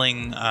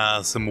stealing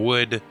some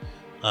wood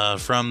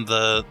from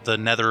the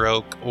nether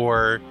oak,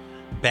 or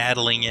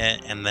battling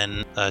it and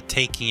then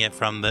taking it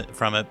from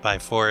it by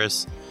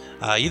force.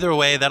 Either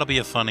way, that'll be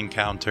a fun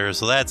encounter,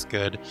 so that's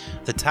good.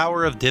 The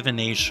Tower of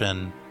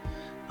Divination.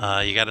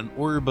 You got an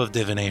Orb of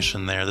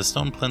Divination there. The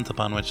stone plinth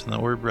upon which the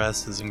orb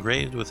rests is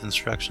engraved with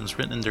instructions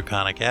written in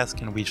Draconic.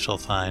 Ask and we shall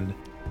find.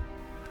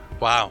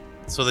 Wow.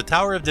 So the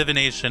Tower of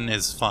Divination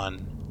is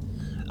fun.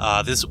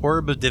 This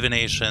Orb of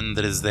Divination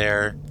that is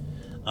there,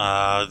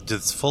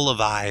 that's full of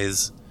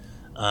eyes,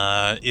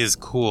 is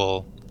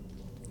cool.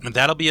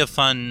 That'll be a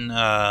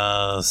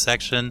fun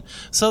section.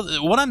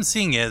 So what I'm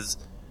seeing is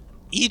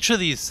each of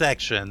these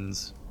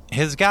sections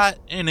has got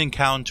an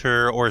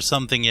encounter or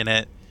something in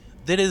it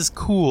that is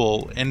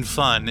cool and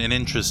fun and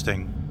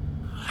interesting.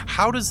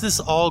 How does this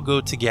all go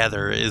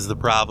together is the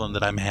problem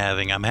that I'm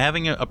having. I'm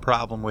having a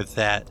problem with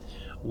that.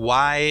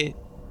 Why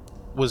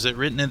was it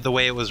written the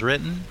way it was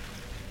written?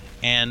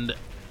 And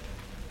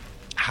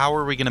how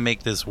are we going to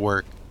make this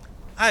work?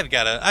 I've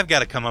got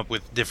to come up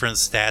with different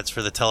stats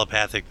for the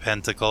telepathic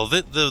pentacle.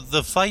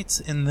 The fights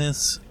in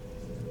this,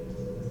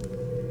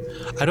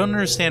 I don't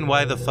understand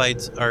why the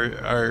fights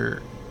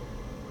are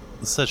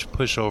such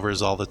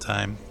pushovers all the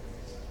time.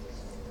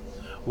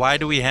 Why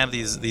do we have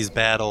these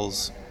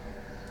battles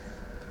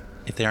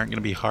if they aren't going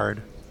to be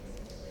hard?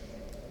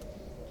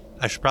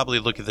 I should probably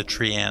look at the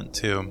tree ant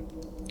too,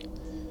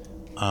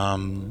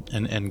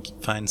 and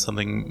find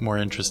something more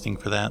interesting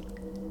for that.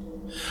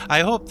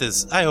 I hope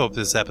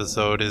this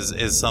episode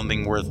is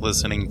something worth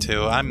listening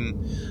to. I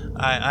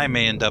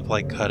may end up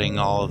like cutting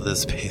all of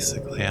this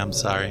basically. I'm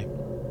sorry.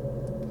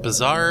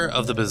 Bazaar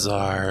of the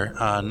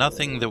Bazaar.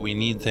 Nothing that we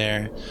need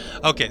there.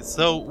 Okay,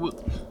 so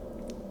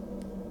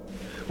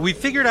we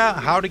figured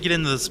out how to get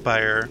into the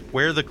spire,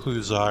 where the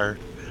clues are.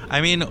 I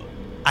mean,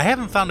 I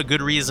haven't found a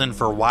good reason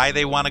for why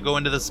they want to go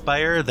into the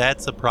spire.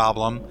 That's a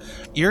problem.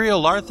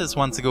 Ythryn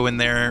wants to go in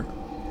there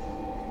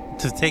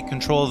to take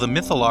control of the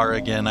Mythalar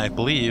again, I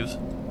believe,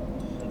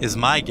 is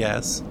my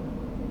guess.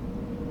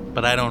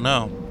 But I don't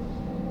know.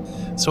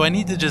 So I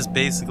need to just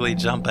basically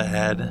jump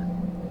ahead.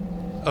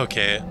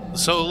 Okay,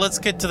 so let's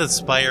get to the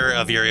spire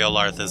of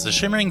Ythryn. A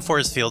shimmering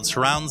force field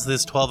surrounds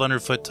this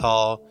 1,200-foot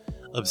tall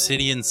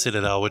obsidian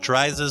citadel, which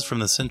rises from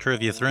the center of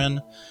Ythryn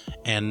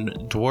and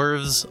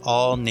dwarves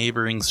all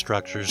neighboring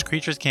structures.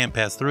 Creatures can't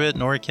pass through it,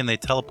 nor can they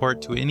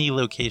teleport to any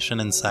location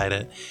inside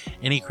it.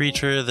 Any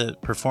creature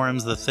that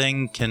performs the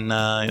thing can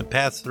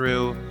pass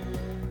through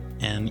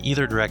in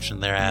either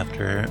direction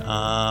thereafter.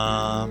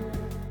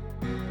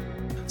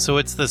 So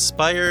it's the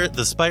spire.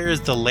 The spire is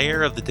the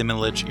lair of the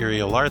Demilich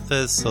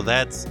Ythryn, so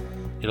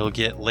it'll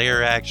get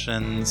lair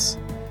actions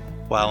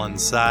while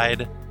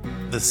inside.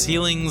 The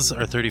ceilings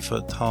are 30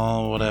 foot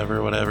tall,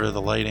 whatever,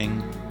 the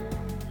lighting.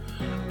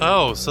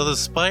 Oh, so the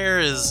spire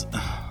is...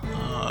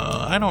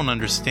 I don't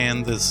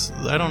understand this.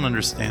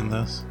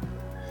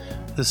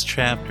 This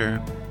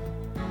chapter.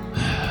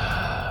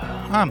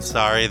 I'm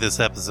sorry, this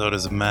episode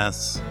is a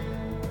mess.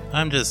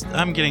 I'm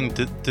getting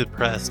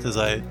depressed as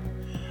I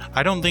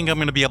don't think I'm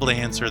going to be able to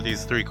answer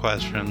these 3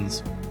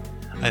 questions.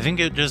 I think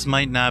it just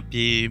might not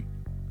be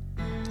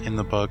in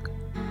the book.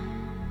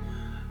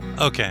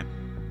 Okay.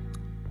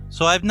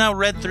 So I've now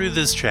read through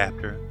this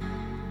chapter.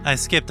 I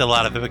skipped a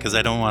lot of it because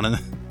I don't want to...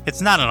 It's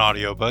not an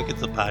audiobook,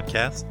 it's a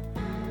podcast.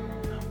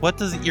 What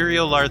does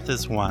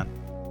Ythryn want?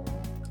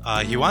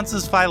 He wants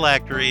his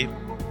phylactery.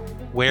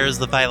 Where is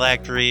the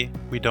phylactery?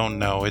 We don't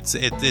know.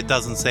 It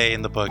doesn't say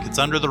in the book. It's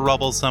under the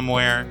rubble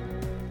somewhere.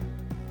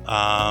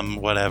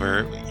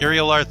 Whatever.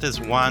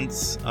 Ythryn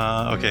wants...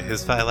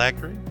 his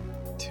phylactery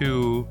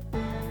to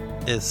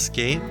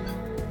escape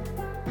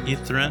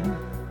Ythryn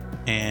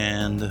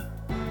and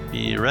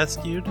be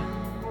rescued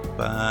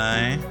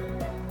by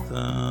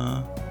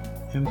the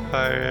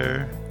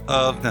Empire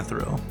of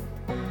Netheril.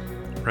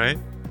 Right?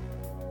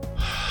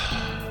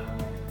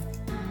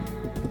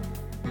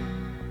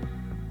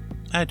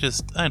 I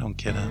don't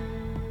get it.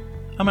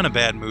 I'm in a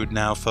bad mood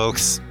now,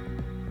 folks.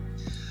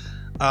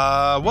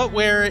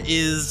 Where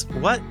is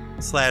Ythryn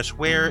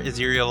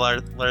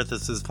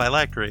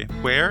phylactery?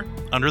 Where?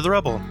 Under the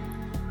rubble.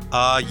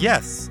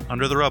 Yes,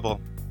 under the rubble.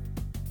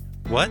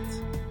 What?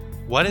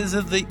 What is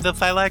it, the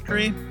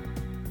phylactery?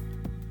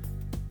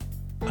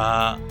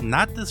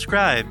 Not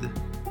described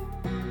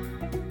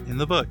in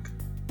the book.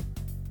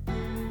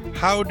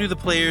 How do the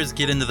players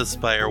get into the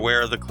spire?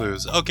 Where are the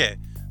clues? Okay,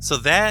 so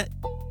that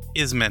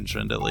is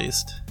mentioned at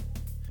least.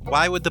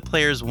 Why would the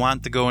players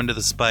want to go into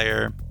the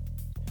spire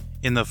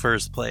in the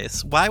first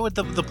place? Why would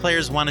the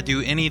players want to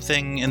do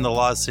anything in the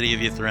lost city of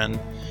Ythryn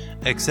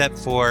except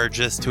for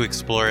just to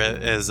explore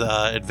it as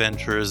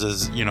adventurers,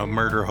 as,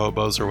 murder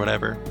hobos or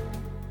whatever?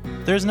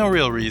 There's no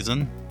real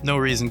reason. No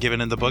reason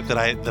given in the book that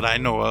I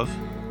know of.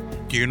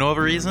 Do you know of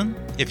a reason?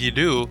 If you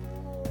do,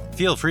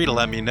 feel free to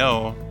let me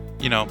know.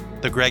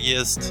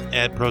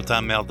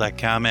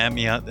 thegreggiest@protonmail.com. At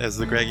me as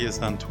the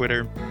Greggiest on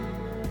Twitter.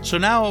 So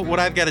now what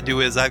I've got to do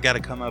is I've got to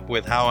come up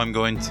with how I'm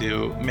going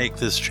to make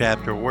this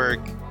chapter work.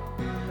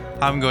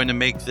 How I'm going to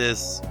make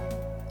this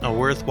a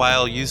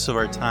worthwhile use of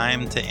our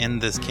time to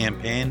end this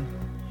campaign.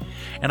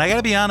 And I got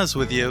to be honest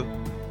with you.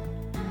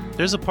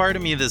 There's a part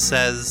of me that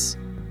says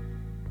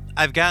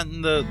I've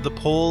gotten the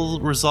poll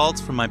results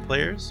from my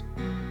players.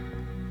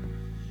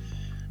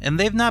 And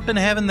they've not been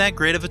having that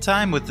great of a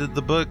time with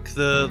the book,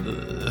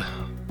 the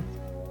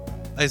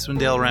Icewind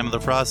Dale Rime of the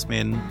Frost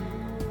Maiden.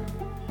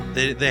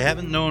 They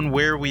haven't known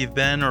where we've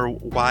been or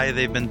why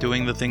they've been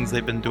doing the things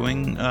they've been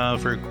doing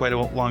for quite a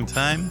long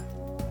time.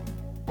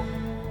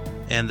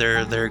 And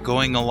they're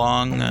going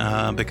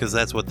along because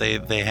that's what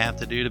they have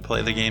to do to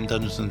play the game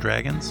Dungeons &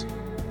 Dragons.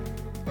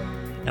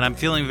 And I'm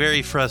feeling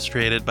very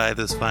frustrated by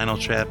this final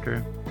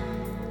chapter.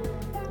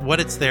 What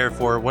it's there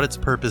for, what its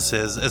purpose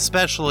is,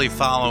 especially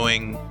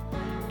following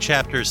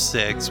Chapter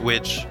 6,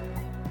 which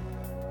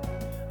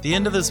the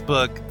end of this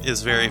book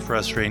is very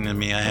frustrating to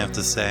me, I have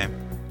to say.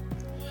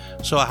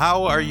 So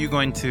how are you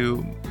going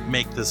to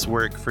make this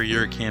work for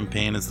your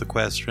campaign is the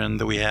question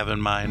that we have in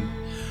mind.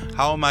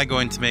 How am I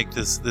going to make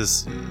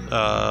this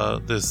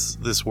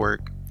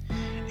work?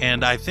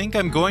 And I think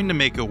I'm going to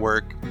make it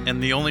work,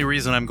 and the only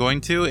reason I'm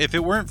going to, if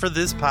it weren't for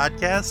this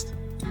podcast,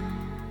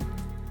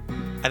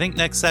 I think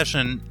next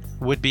session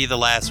would be the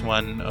last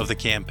one of the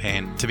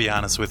campaign, to be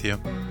honest with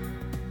you.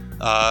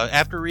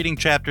 After reading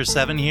Chapter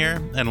 7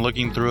 here and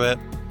looking through it,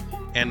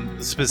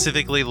 and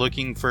specifically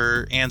looking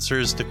for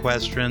answers to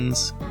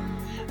questions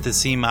that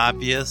seem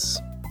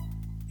obvious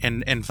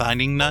and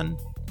finding none,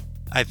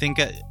 I think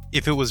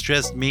if it was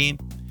just me,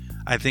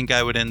 I think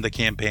I would end the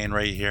campaign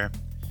right here.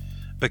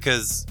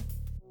 Because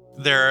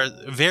there are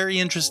very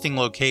interesting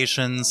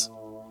locations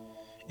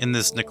in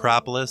this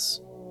necropolis,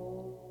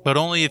 but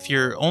only if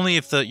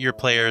your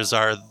players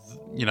are,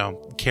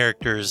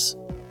 characters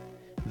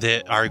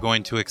that are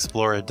going to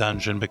explore a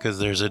dungeon because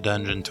there's a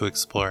dungeon to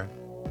explore.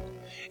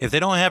 If they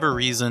don't have a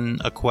reason,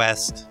 a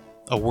quest,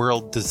 a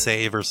world to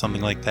save or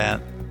something like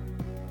that,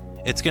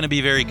 it's going to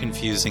be very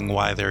confusing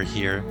why they're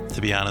here,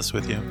 to be honest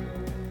with you.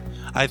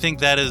 I think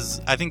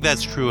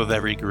that's true of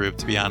every group,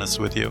 to be honest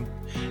with you.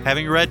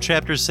 Having read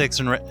Chapter 6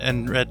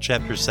 and read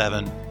Chapter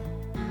 7,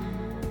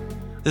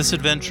 this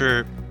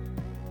adventure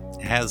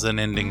has an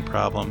ending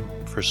problem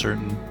for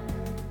certain.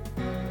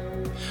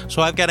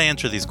 So I've got to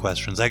answer these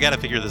questions. I got to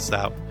figure this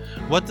out.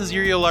 What does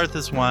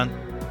Uriel-Arthas want?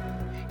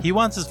 He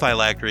wants his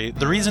phylactery.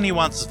 The reason he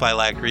wants his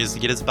phylactery is to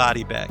get his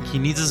body back. He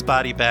needs his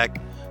body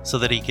back so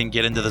that he can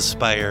get into the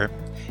spire.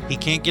 He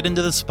can't get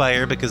into the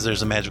spire because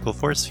there's a magical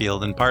force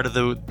field, and part of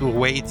the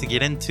way to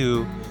get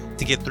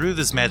through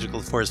this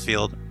magical force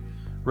field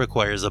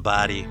requires a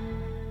body,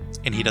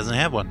 and he doesn't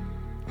have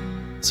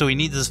one. So he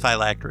needs his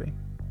phylactery.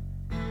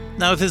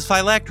 Now, if his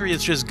phylactery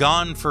is just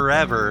gone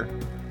forever,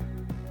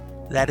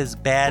 that is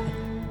bad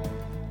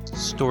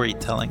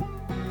storytelling,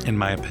 in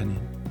my opinion.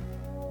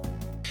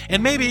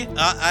 And maybe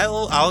I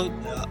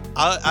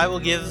will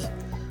give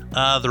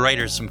the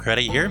writers some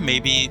credit here.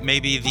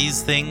 Maybe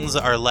these things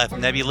are left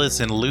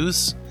nebulous and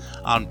loose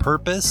on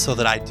purpose so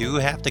that I do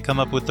have to come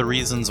up with the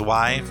reasons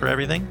why for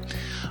everything.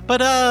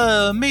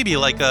 But maybe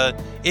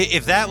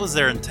if that was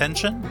their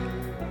intention,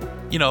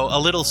 a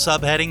little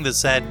subheading that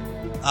said,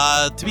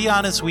 to be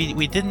honest,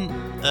 we didn't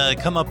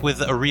come up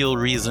with a real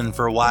reason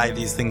for why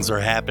these things are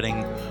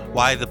happening,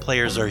 why the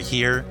players are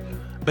here,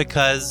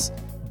 because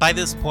by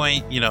this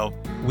point,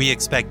 we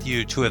expect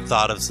you to have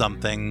thought of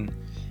something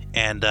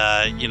and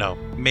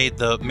made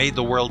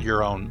the world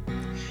your own.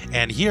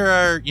 And here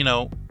are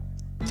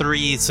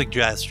 3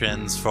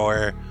 suggestions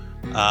for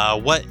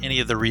what any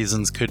of the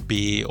reasons could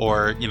be,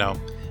 or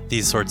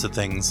these sorts of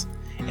things.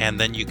 And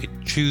then you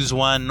could choose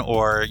one,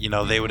 or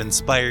they would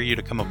inspire you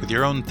to come up with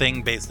your own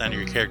thing based on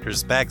your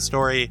character's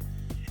backstory,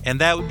 and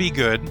that would be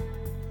good.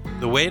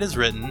 The way it is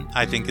written,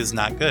 I think, is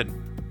not good,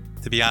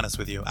 to be honest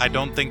with you. I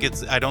don't think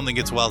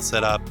it's well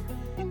set up,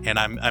 and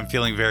I'm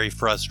feeling very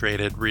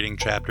frustrated reading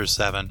Chapter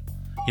 7,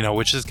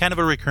 which is kind of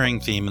a recurring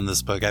theme in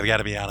this book. I've got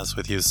to be honest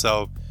with you.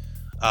 So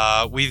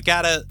I've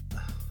got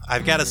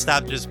to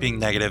stop just being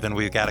negative, and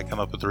we've got to come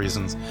up with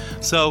reasons.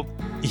 So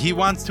he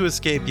wants to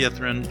escape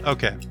Ythryn.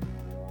 Okay.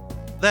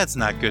 That's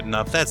not good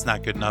enough.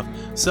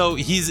 So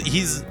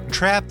he's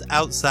trapped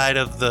outside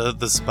of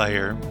the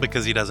spire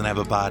because he doesn't have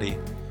a body.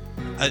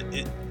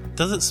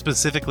 Does it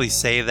specifically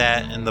say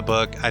that in the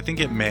book? I think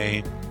it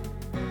may.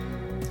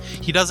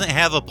 He doesn't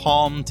have a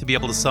palm to be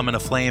able to summon a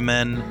flame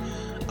in.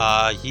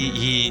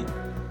 He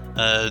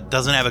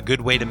doesn't have a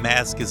good way to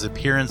mask his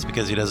appearance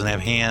because he doesn't have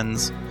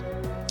hands.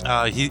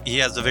 He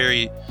has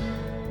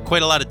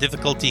quite a lot of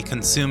difficulty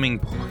consuming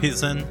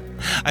poison.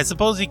 I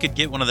suppose he could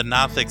get one of the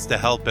Nothics to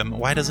help him.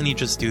 Why doesn't he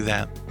just do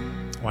that?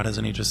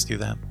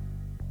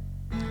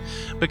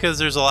 Because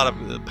there's a lot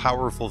of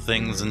powerful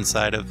things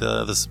inside of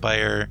the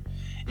spire,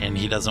 and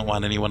he doesn't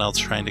want anyone else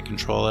trying to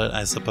control it,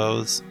 I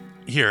suppose.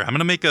 Here, I'm going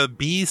to make a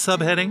B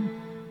subheading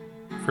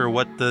for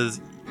what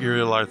does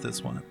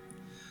Uriel-Arthas want.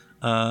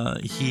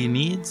 He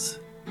needs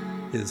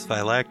his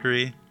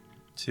phylactery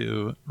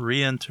to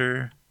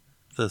re-enter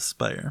the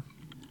spire.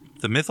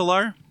 The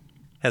Mythalar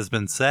has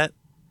been set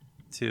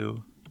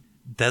to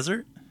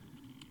desert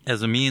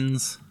as a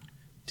means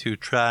to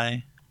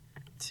try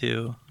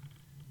to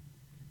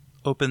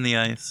open the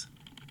ice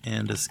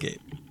and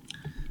escape.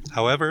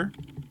 However,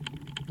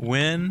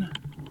 when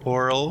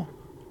Auril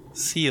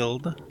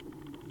sealed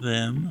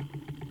them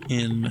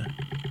in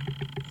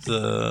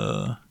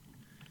the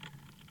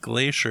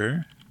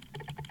glacier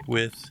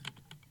with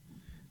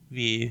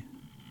the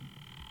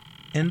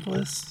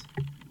endless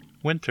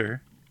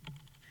winter,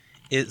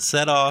 it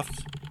set off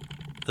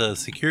the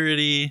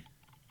security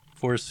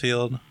force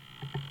field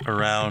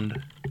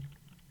around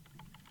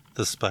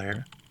the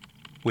spire.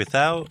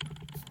 Without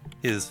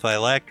his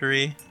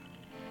phylactery,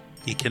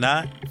 he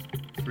cannot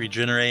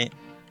regenerate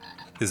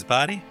his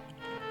body,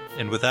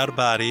 and without a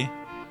body,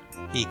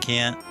 he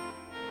can't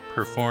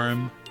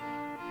perform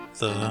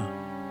the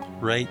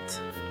rite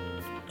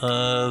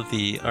of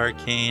the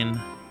arcane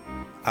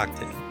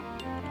octave.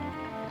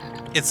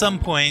 At some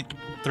point,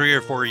 3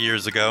 or 4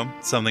 years ago,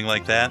 something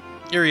like that,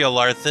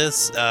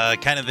 Eriolarthus,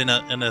 kind of in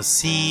a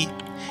sea,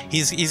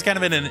 he's kind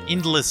of in an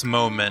endless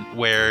moment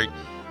where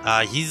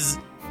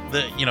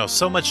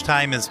so much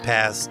time has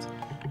passed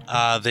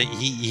that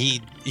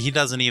he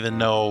doesn't even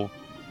know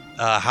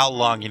how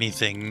long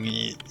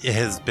anything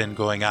has been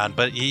going on.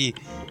 But he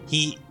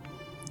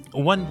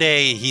one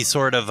day he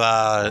sort of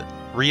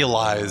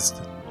realized,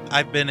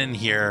 I've been in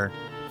here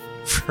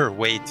for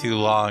way too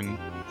long,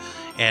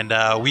 and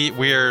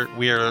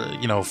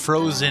we're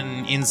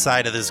frozen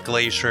inside of this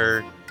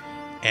glacier.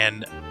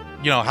 And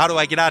how do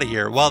I get out of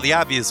here? Well, the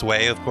obvious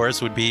way, of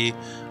course, would be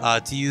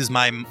to use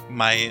my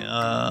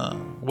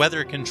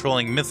weather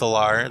controlling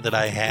Mythalar that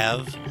I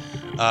have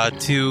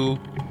to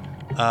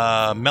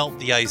melt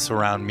the ice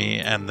around me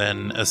and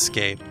then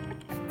escape.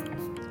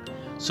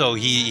 So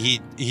he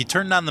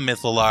turned on the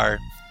Mythalar,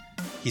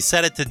 he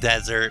set it to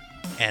desert,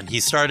 and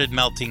he started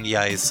melting the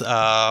ice.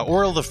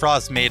 Oral the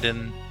Frost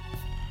Maiden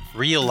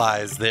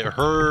realized that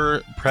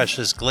her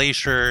precious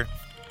glacier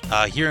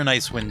here in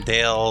Icewind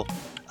Dale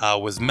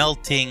was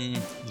melting.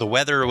 The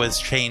weather was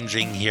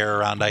changing here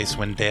around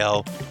Icewind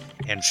Dale,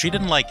 and she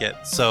didn't like it.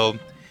 So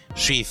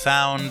she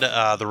found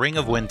the Ring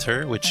of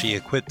Winter, which she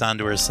equipped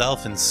onto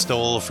herself and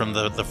stole from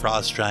the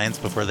Frost Giants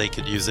before they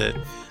could use it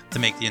to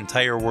make the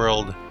entire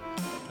world,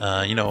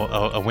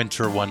 a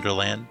winter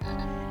wonderland.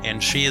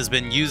 And she has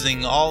been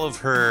using all of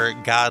her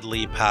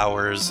godly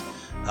powers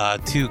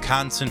to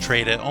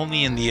concentrate it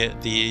only in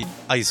the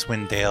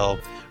Icewind Dale,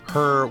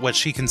 what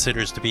she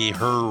considers to be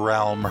her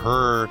realm,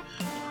 her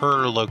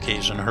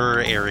location,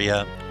 her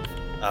area,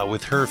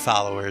 with her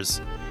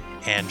followers.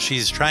 And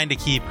she's trying to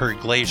keep her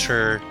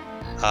glacier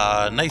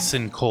nice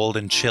and cold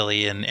and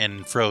chilly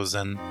and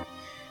frozen,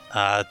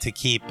 to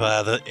keep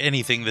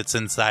anything that's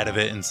inside of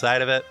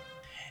it.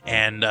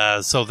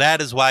 And so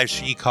that is why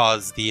she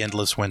caused the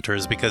endless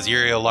winters, because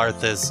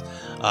Eriolarthus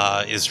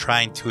is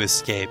trying to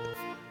escape,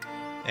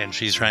 and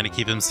she's trying to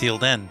keep him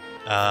sealed in.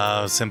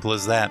 Simple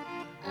as that.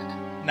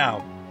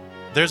 Now,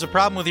 there's a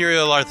problem with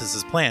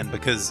Eriolarthus' plan,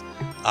 because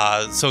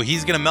so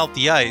he's going to melt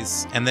the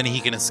ice, and then he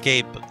can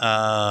escape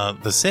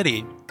the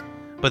city,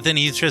 but then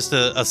he's just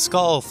a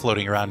skull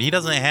floating around. He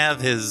doesn't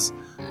have his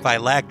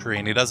phylactery,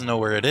 and he doesn't know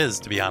where it is,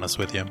 to be honest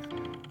with you.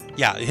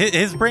 Yeah,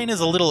 his brain is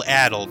a little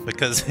addled,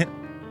 because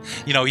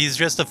he's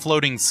just a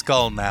floating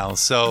skull now.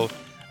 So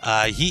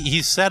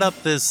he set up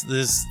this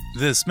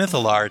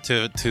Mythalar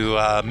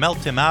to melt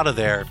him out of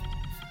there.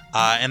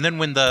 And then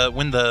when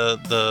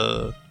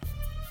the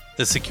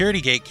security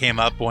gate came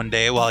up one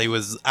day while he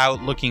was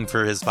out looking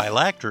for his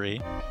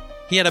phylactery,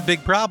 he had a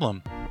big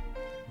problem,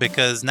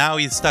 because now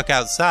he's stuck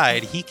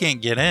outside. He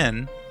can't get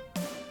in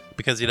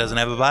because he doesn't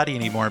have a body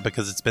anymore,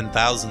 because it's been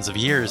thousands of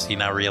years, he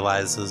now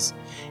realizes,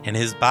 and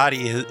his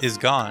body is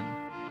gone,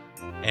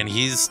 and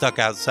he's stuck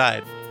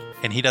outside,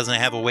 and he doesn't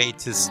have a way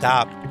to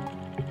stop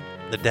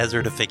the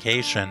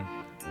desertification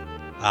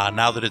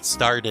now that it's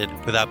started,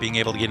 without being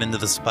able to get into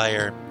the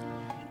spire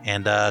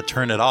and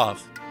turn it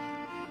off.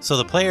 So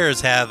the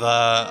players have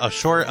a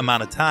short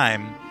amount of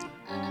time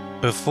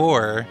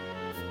before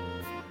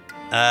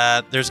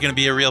there's going to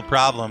be a real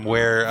problem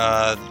where,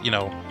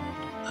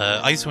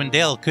 Icewind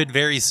Dale could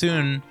very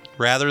soon,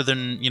 rather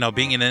than,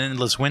 being in an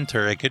endless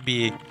winter, it could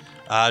be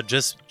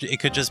it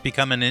could just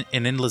become an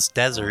endless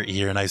desert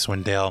here in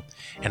Icewind Dale.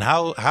 And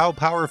how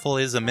powerful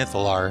is a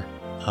Mythalar?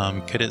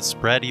 Could it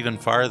spread even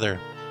farther?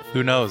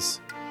 Who knows?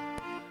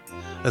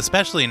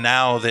 Especially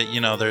now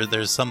that,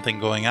 there's something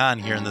going on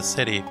here in the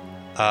city.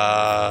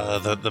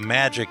 The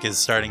magic is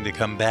starting to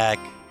come back.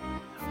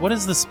 What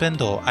is the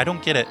spindle? I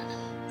don't get it.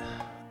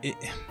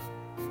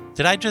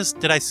 Did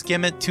I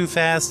skim it too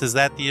fast? Is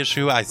that the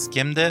issue? I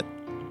skimmed it?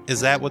 Is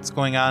that what's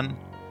going on?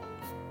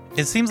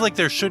 It seems like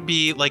there should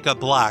be like a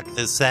block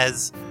that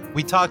says,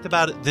 we talked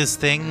about this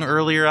thing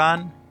earlier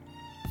on.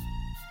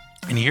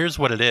 And here's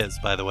what it is,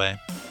 by the way.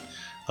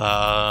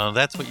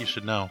 That's what you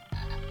should know.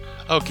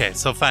 Okay,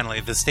 so finally,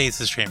 the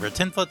stasis chamber. A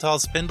 10-foot-tall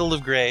spindle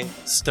of gray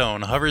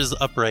stone hovers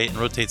upright and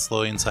rotates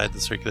slowly inside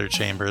the circular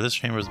chamber. This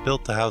chamber was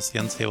built to house the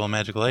unstable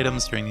magical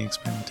items during the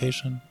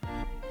experimentation.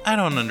 I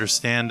don't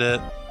understand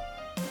it.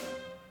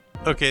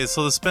 Okay,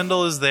 so the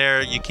spindle is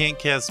there. You can't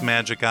cast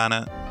magic on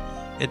it.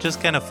 It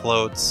just kind of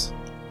floats.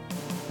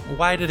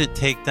 Why did it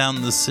take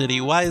down the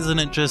city? Why isn't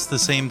it just the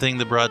same thing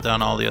that brought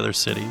down all the other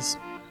cities?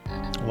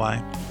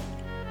 Why?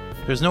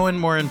 There's no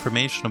more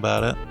information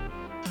about it.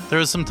 There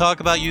was some talk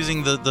about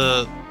using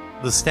the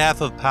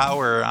Staff of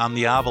Power on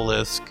the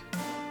obelisk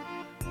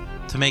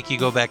to make you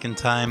go back in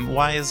time.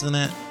 Why isn't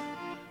it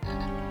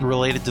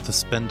related to the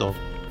spindle.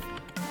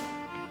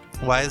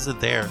 Why is it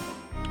there?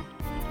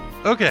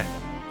 Okay.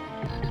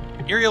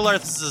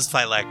 Irialarthus'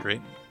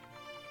 phylactery.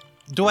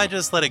 Do I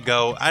just let it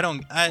go?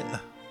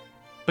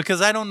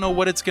 Because I don't know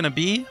what it's going to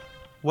be,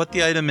 what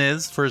the item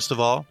is, first of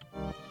all.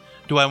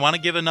 Do I want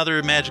to give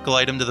another magical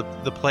item to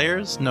the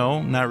players?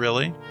 No, not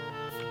really.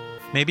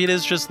 Maybe it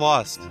is just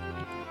lost.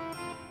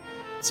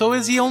 So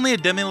is he only a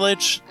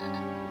demi-lich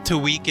to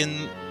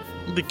weaken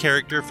the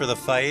character for the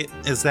fight?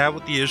 Is that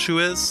what the issue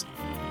is?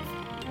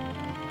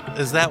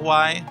 Is that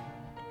why?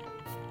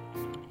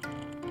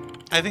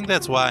 I think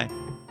that's why,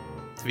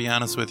 to be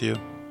honest with you.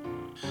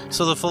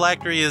 So the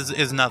phylactery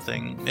is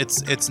nothing.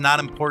 It's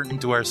not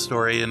important to our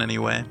story in any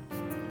way.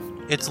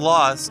 It's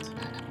lost.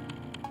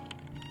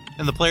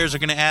 And the players are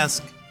going to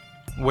ask,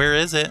 where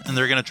is it? And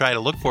they're going to try to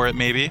look for it,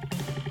 maybe.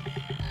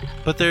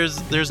 But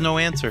there's no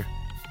answer.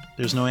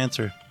 There's no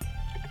answer.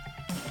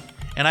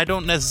 And I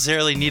don't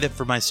necessarily need it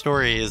for my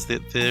story, is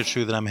the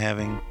issue that I'm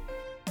having.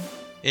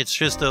 It's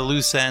just a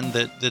loose end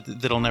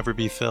that'll never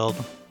be filled.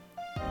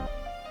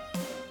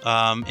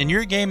 In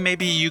your game,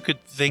 maybe you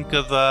could think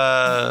of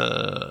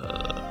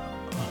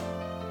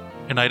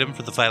an item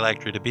for the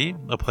phylactery to be,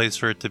 a place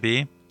for it to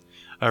be,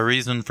 a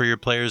reason for your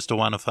players to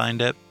want to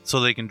find it,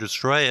 so they can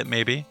destroy it,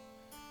 maybe.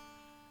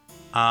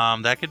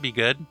 That could be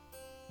good,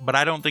 but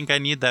I don't think I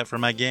need that for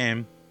my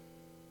game.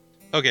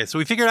 Okay, so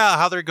we figured out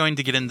how they're going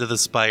to get into the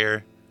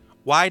spire.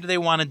 Why do they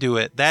want to do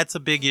it? That's a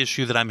big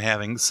issue that I'm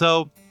having.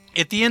 So,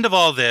 at the end of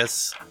all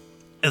this,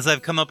 as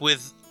I've come up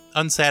with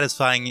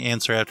unsatisfying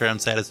answer after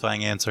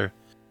unsatisfying answer,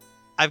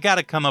 I've got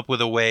to come up with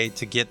a way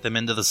to get them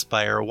into the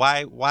spire.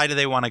 Why do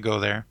they want to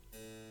go there?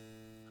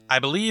 I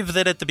believe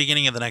that at the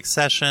beginning of the next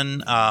session,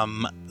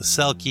 the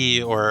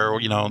Selkie or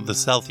the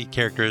Selfie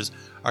characters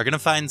are going to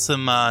find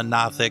some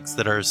Nothics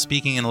that are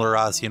speaking in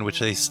Laurassian, which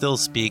they still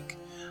speak,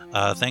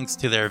 thanks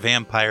to their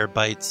vampire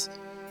bites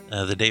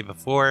the day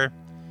before.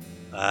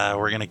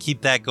 We're going to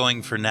keep that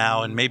going for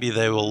now, and maybe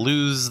they will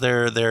lose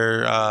their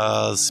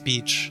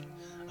speech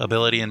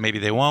ability, and maybe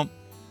they won't.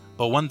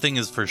 But one thing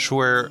is for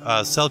sure,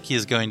 Selkie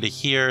is going to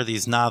hear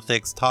these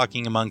Nothics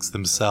talking amongst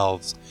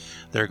themselves.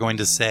 They're going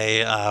to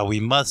say, we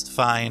must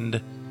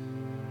find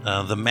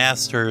the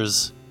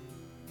Master's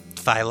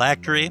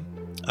phylactery.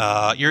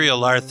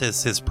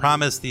 Irialarthus has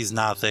promised these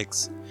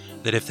Nothics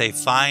that if they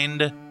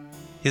find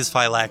his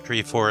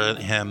phylactery for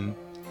him,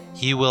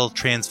 he will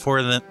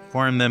transform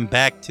them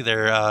back to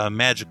their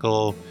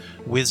magical,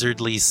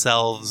 wizardly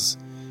selves,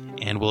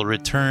 and will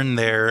return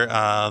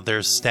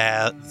their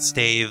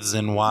staves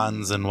and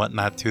wands and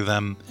whatnot to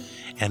them,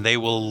 and they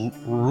will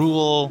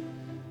rule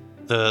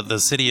the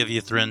city of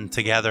Ythryn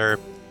together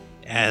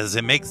as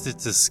it makes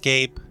its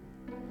escape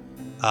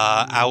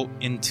out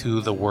into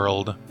the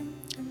world.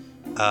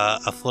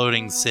 A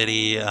floating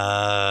city.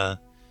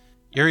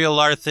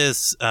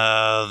 Irialarthus,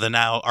 the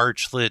now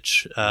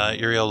Archlich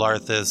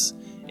Irialarthus,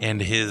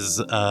 and his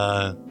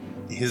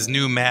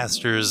new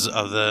masters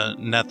of the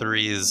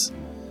Netherese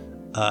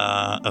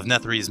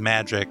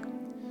magic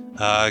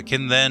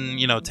can then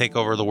take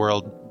over the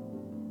world.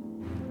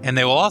 And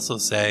they will also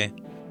say,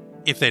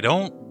 if they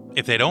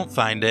don't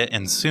find it,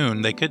 and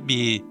soon, they could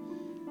be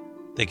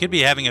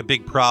having a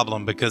big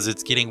problem because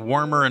it's getting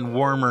warmer and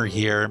warmer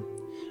here.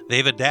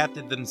 They've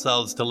adapted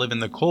themselves to live in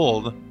the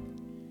cold,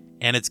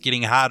 and it's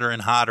getting hotter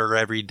and hotter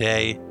every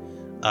day.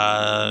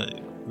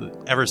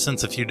 Ever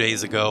since a few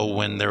days ago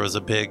when there was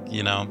a big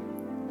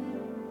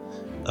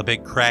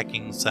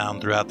cracking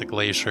sound throughout the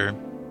glacier.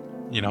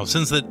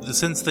 Since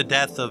the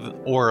death of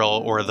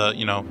Oral, or the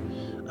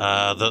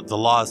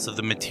loss of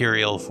the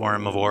material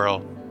form of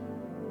Oral,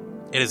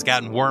 it has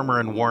gotten warmer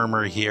and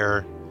warmer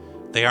here.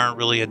 They aren't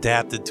really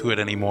adapted to it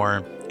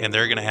anymore, and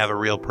they're going to have a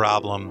real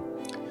problem.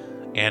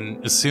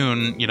 And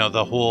soon,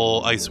 the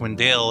whole Icewind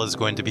Dale is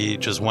going to be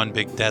just one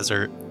big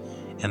desert,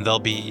 and they'll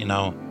be,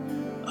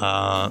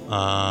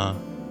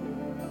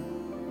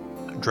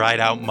 dried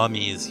out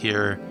mummies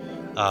here,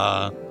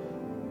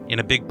 in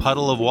a big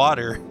puddle of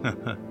water.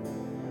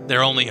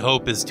 Their only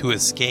hope is to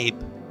escape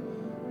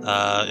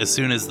as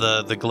soon as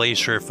the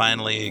glacier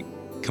finally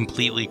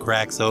completely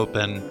cracks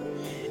open,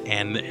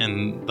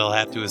 and they'll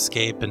have to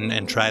escape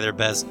and try their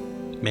best,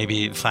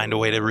 maybe find a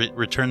way to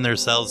return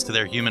themselves to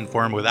their human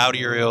form without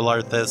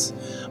Irialarthus,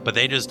 but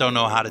they just don't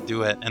know how to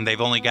do it, and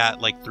they've only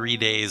got like 3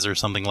 days or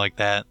something like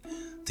that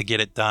to get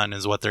it done,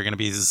 is what they're going to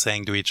be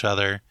saying to each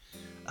other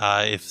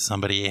if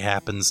somebody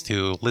happens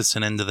to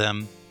listen into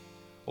them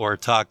or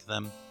talk to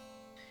them.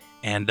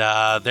 And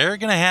they're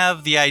going to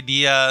have the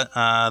idea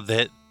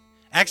that,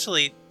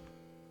 actually,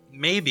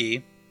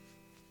 maybe,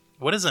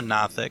 what is a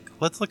Nothic?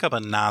 Let's look up a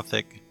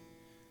Nothic.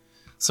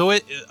 So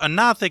a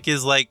Nothic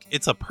is like,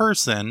 it's a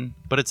person,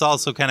 but it's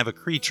also kind of a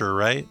creature,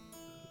 right?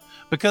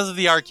 Because of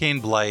the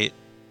arcane blight,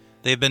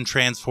 they've been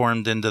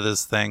transformed into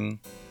this thing.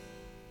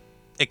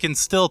 It can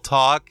still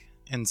talk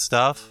and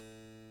stuff.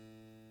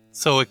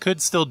 So it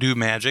could still do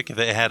magic if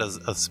it had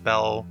a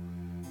spell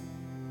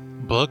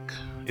book,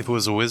 if it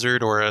was a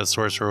wizard or a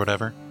sorcerer or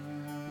whatever.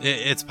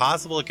 It's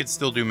possible it could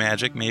still do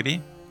magic,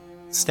 maybe.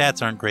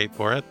 Stats aren't great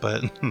for it,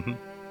 but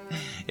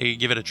You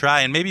give it a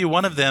try, and maybe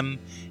one of them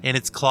in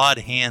its clawed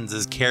hands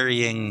is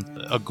carrying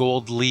a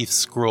gold leaf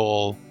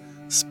spell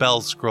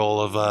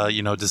scroll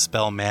of,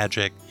 dispel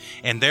magic.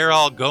 And they're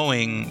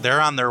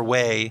on their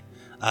way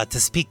to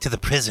speak to the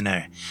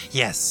prisoner.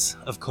 Yes,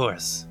 of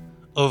course.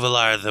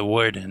 Ovalar the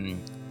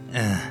warden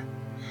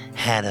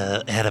had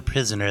a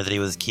prisoner that he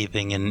was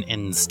keeping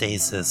in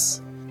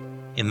stasis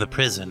in the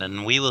prison,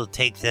 and we will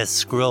take this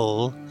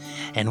scroll,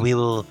 and we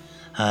will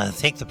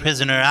take the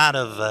prisoner out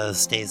of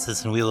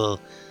stasis, and we will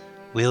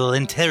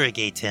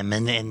interrogate him,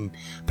 and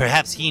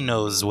perhaps he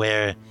knows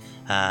where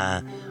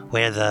the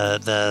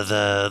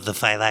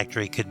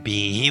phylactery could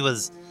be. He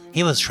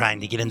was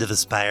trying to get into the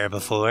spire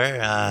before,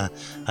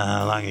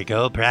 long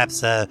ago.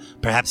 Perhaps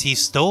he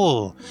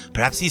stole.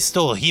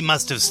 He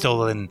must have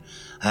stolen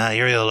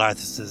Uriel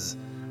Arthas's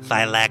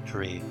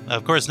phylactery.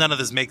 Of course, none of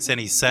this makes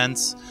any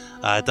sense.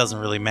 It doesn't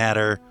really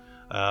matter.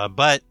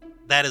 But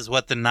that is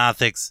what the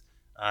Nothics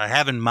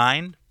have in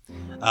mind,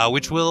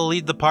 which will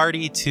lead the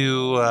party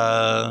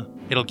to...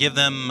 it'll give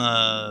them,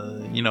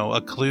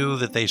 a clue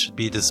that they should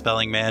be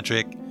dispelling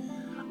magic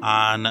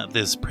on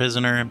this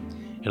prisoner.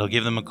 It'll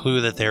give them a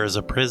clue that there is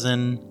a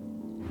prison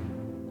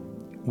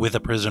with a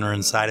prisoner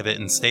inside of it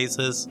in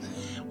stasis.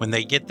 When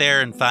they get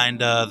there and find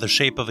the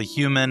shape of a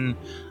human,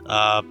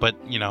 but,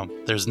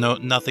 there's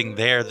nothing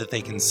there that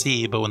they can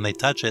see, but when they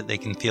touch it, they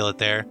can feel it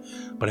there.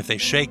 But if they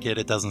shake it,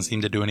 it doesn't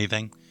seem to do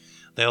anything.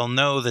 They'll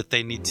know that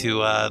they need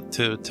to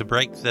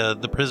break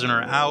the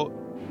prisoner out,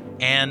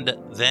 and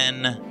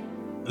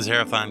then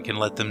Xeraphon can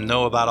let them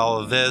know about all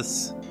of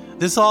this.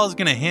 This all is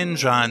going to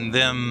hinge on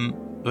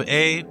them,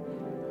 A,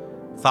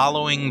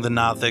 following the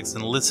Nothics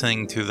and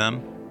listening to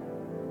them.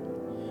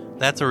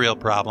 That's a real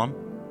problem.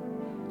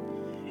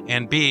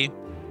 And B,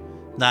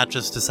 not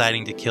just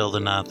deciding to kill the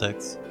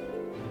Nothics.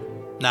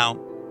 Now,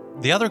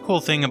 the other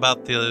cool thing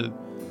about the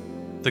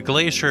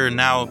glacier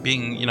now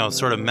being,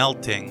 sort of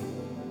melting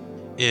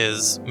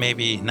is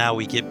maybe now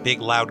we get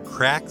big loud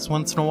cracks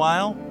once in a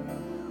while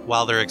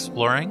they're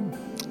exploring,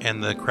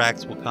 and the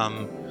cracks will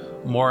come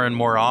more and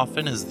more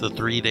often as the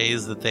 3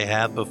 days that they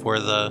have before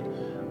the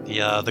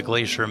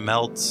glacier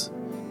melts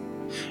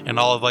and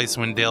all of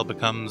Icewind Dale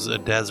becomes a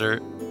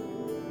desert.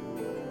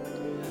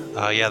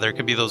 There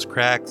could be those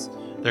cracks.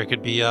 There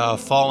could be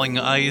falling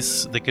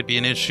ice that could be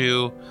an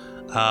issue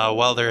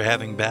while they're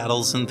having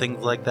battles and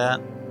things like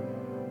that.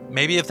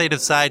 Maybe if they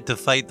decide to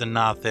fight the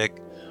Nothic,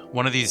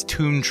 one of these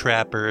Tomb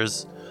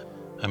Trappers,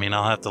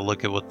 I'll have to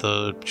look at what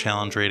the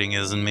challenge rating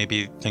is and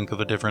maybe think of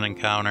a different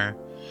encounter.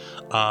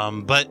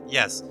 But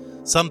yes,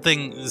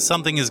 something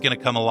is going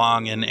to come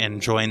along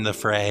and join the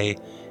fray,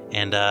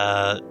 and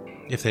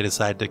if they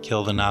decide to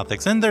kill the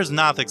Nothics. And there's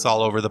Nothics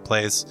all over the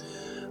place,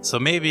 so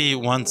maybe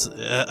once,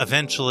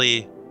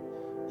 eventually,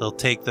 they'll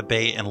take the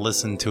bait and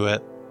listen to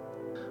it.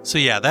 So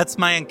yeah, that's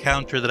my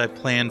encounter that I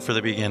planned for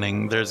the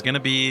beginning. There's going to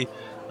be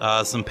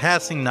some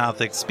passing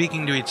Nothics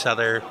speaking to each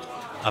other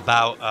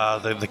about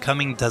the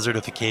coming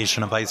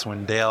desertification of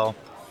Icewind Dale,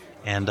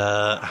 and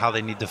how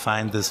they need to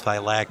find this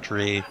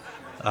phylactery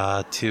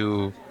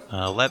to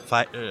let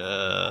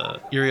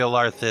Uriel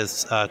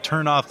Arthas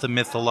turn off the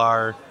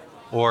Mythalar,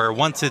 or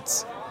once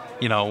it's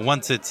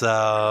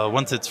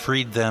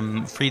freed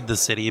the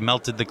city,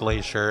 melted the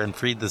glacier and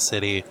freed the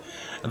city,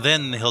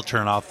 then he'll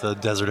turn off the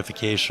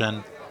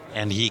desertification,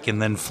 and he can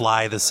then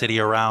fly the city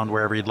around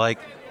wherever he'd like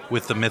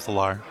with the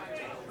Mythalar.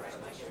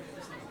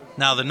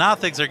 Now, the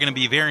Nothics are going to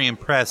be very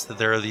impressed that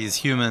there are these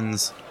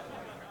humans,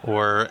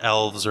 or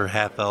elves, or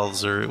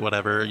half-elves, or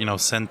whatever,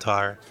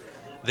 centaur,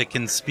 that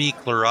can speak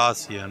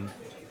Laurasian.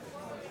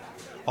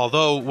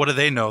 Although, what do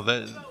they know?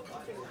 That,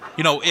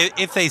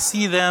 if they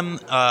see them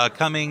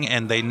coming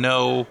and they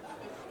know...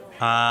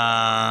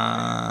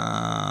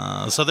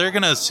 so they're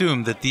going to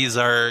assume that these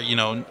are,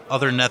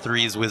 other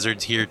Netherese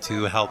wizards here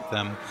to help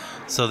them.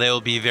 So they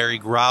will be very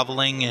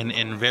groveling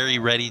and very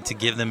ready to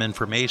give them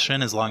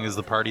information as long as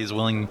the party is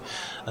willing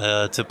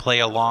to play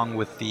along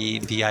with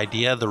the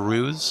idea, the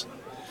ruse.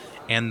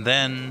 And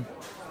then,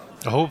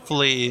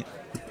 hopefully,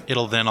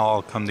 it'll then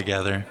all come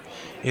together.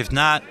 If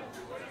not,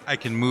 I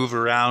can move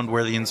around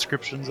where the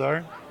inscriptions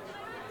are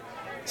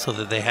so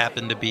that they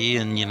happen to be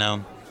in,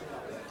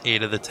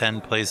 8 of the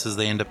 10 places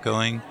they end up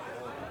going.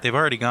 They've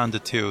already gone to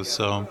 2,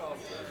 so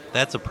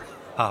that's a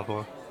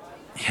problem.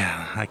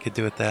 Yeah, I could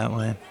do it that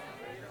way.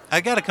 I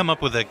got to come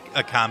up with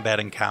a combat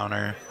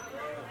encounter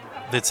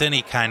that's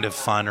any kind of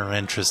fun or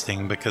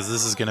interesting, because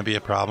this is going to be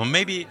a problem.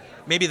 Maybe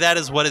that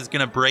is what is going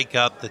to break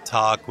up the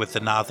talk with the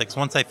Nothics.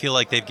 Once I feel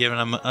like they've given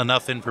them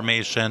enough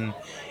information,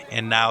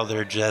 and now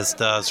they're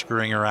just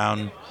screwing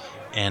around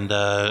and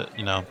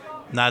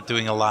not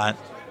doing a lot.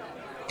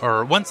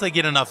 Or once they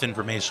get enough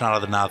information out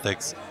of the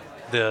Nothics,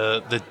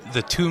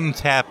 the Tomb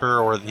Tapper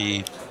or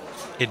the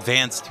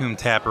Advanced Tomb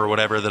Tapper or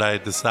whatever that I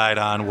decide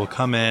on will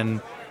come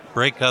in,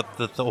 break up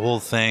the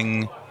whole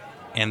thing,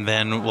 and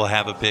then we'll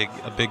have a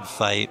big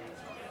fight,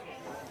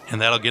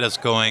 and that'll get us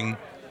going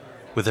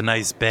with a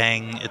nice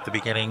bang at the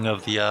beginning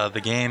of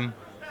the game,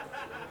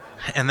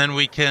 and then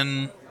we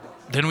can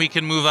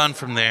move on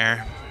from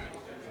there.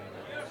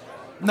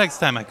 Next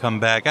time I come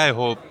back, I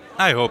hope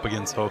I hope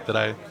against hope that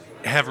I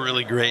have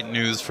really great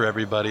news for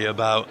everybody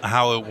about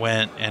how it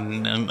went,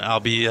 and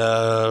I'll be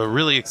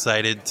really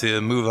excited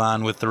to move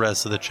on with the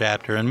rest of the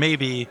chapter, and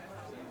maybe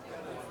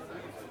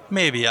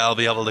I'll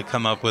be able to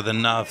come up with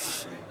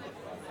enough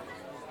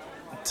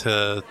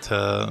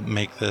to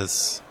make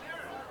this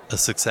a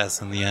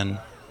success in the end.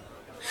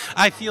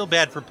 I feel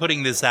bad for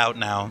putting this out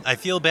now.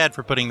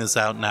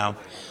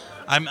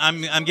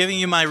 I'm giving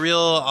you my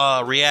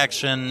real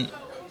reaction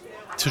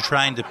to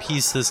trying to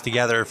piece this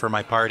together for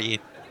my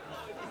party.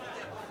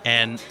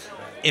 And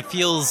it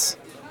feels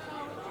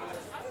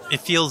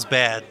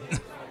bad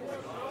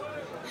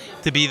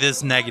to be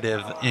this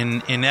negative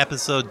in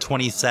episode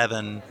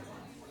 27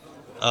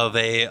 of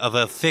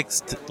a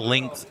fixed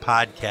length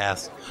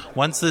podcast.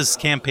 Once this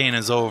campaign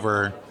is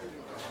over,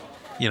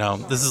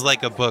 this is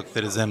like a book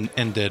that is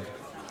ended.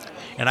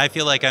 And I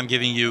feel like I'm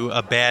giving you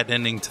a bad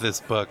ending to this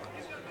book.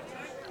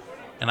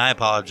 And I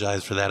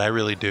apologize for that. I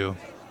really do.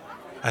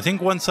 I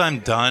think once I'm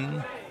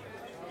done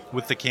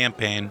with the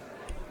campaign,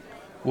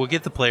 we'll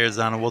get the players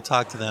on and we'll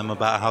talk to them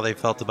about how they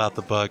felt about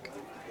the book.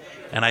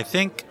 And I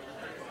think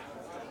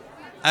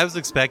I was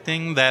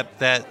expecting that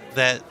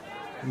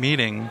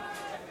meeting,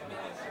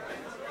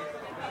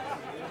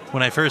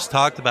 when I first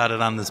talked about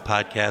it on this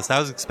podcast, I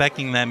was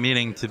expecting that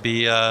meeting to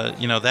be,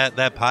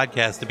 that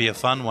podcast to be a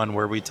fun one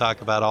where we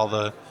talk about all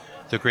the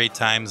great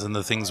times and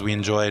the things we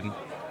enjoyed.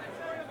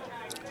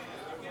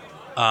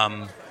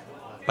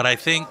 But I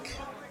think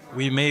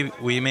we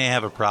may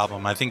have a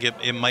problem. I think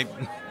it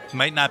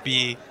might not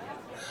be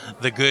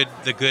the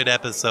good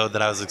episode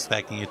that I was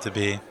expecting it to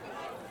be.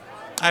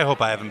 I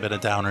hope I haven't been a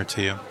downer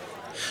to you.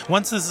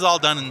 Once this is all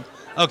done,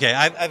 okay,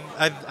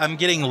 I'm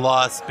getting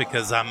lost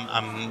because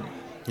I'm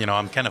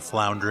kind of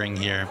floundering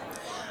here.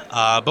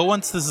 But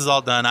once this is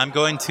all done, I'm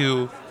going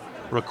to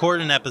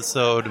record an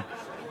episode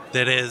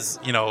that is,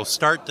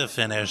 start to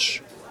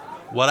finish,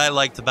 what I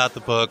liked about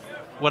the book,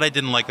 what I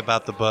didn't like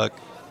about the book,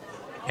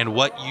 and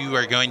what you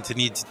are going to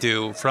need to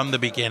do from the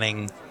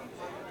beginning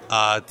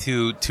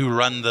to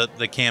run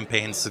the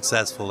campaign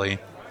successfully.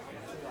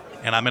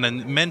 And I'm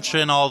going to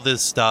mention all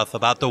this stuff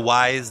about the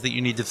whys that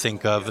you need to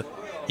think of.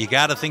 You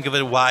got to think of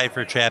a why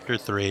for Chapter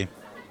 3.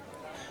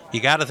 You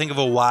got to think of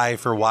a why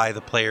for why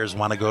the players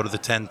want to go to the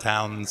 10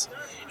 towns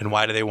and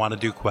why do they want to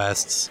do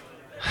quests,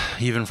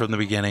 even from the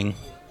beginning.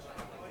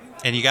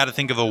 And you got to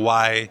think of a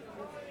why.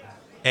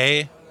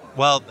 They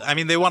want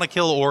to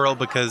kill Oral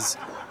because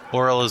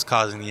Oral is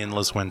causing the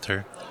endless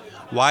winter.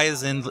 Why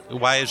is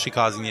she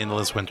causing the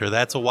endless winter?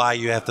 That's a why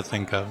you have to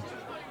think of.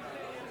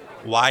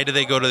 Why do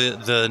they go to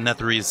the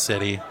Netherese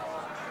city?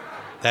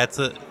 If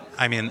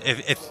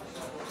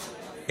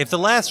the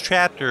last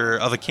chapter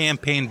of a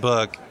campaign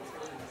book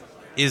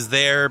is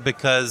there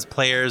because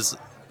players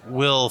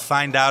will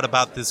find out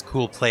about this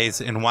cool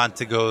place and want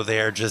to go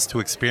there just to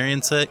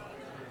experience it,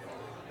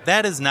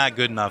 that is not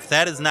good enough.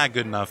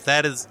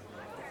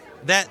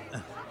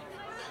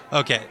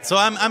 Okay, so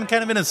I'm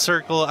kind of in a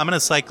circle. I'm in a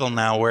cycle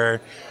now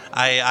where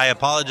I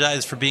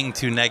apologize for being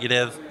too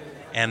negative,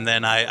 and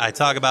then I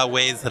talk about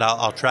ways that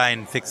I'll try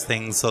and fix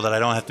things so that I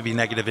don't have to be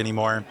negative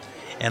anymore,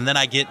 and then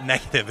I get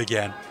negative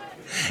again,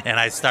 and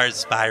I start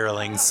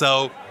spiraling.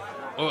 So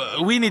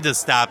we need to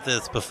stop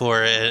this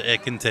before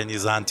it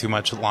continues on too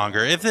much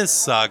longer. If this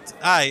sucked,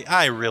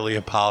 I really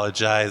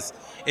apologize.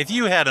 If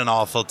you had an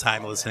awful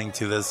time listening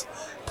to this,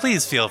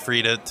 please feel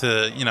free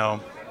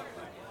to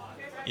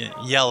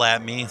yell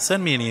at me.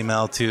 Send me an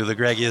email to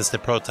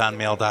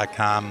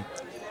thegregiest@protonmail.com.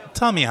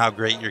 Tell me how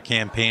great your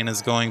campaign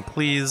is going,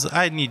 please.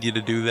 I need you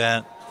to do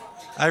that.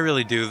 I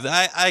really do.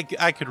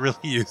 I could really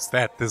use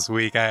that this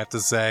week, I have to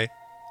say.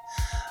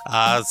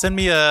 Send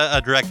me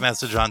a direct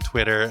message on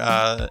Twitter,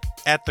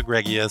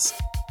 @thegregiest.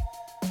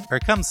 Or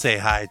come say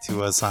hi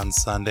to us on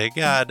Sunday.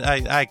 God,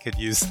 I could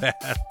use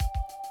that.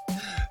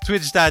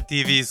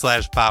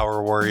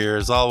 Twitch.tv/Power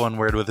Warriors, all one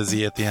word with a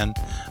Z at the end.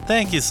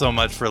 Thank you so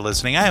much for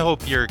listening. I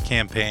hope your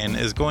campaign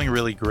is going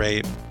really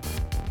great.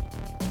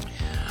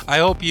 I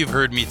hope you've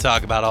heard me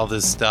talk about all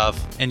this stuff,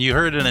 and you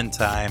heard it in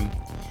time,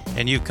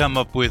 and you've come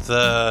up with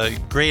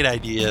great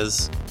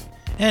ideas,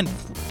 and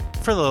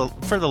for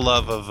the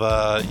love of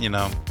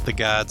the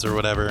gods or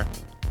whatever.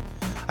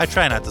 I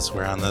try not to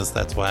swear on this.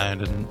 That's why I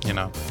didn't,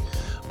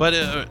 But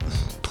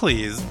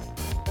please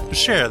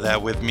share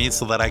that with me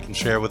so that I can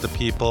share with the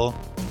people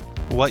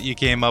what you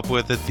came up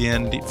with at the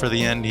end for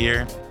the end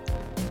here.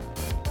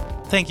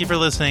 Thank you for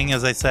listening.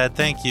 As I said,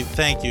 thank you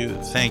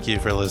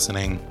for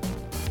listening.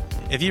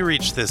 If you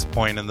reached this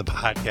point in the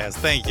podcast,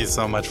 thank you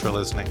so much for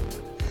listening.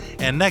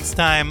 And next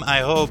time,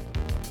 I hope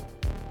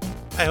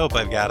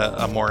I've got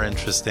a more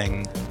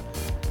interesting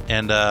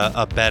and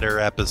a better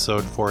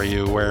episode for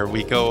you where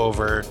we go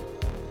over,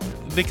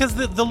 because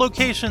the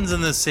locations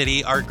in the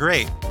city are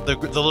great.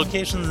 The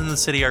locations in the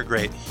city are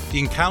great. The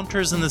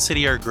encounters in the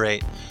city are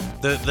great.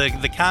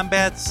 The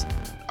combats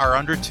are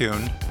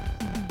undertuned,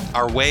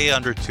 are way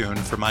undertuned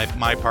for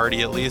my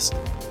party at least,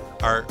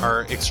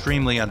 are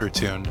extremely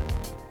undertuned.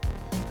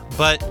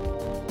 But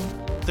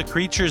the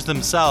creatures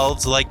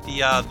themselves, like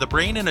the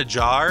brain in a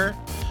jar,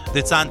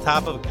 that's on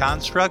top of a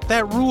construct,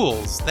 that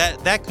rules.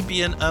 That could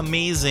be an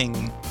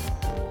amazing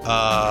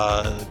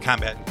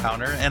combat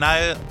encounter. And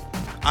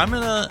I'm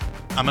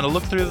gonna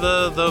look through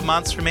the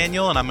monster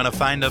manual, and I'm gonna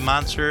find a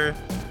monster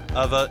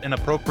of an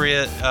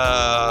appropriate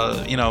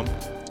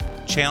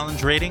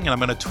challenge rating, and I'm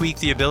gonna tweak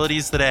the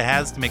abilities that it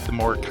has to make them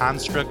more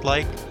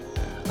construct-like,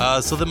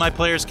 so that my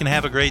players can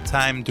have a great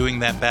time doing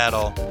that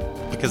battle.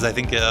 Because I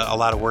think a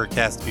lot of work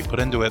has to be put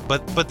into it.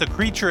 But the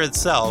creature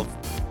itself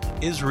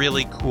is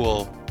really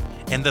cool,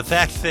 and the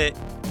fact that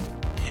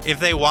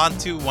if they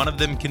want to, one of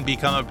them can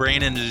become a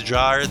brain in a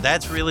jar,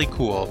 that's really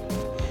cool.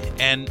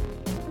 And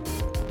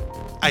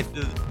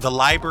the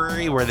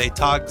library where they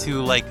talk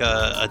to like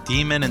a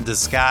demon in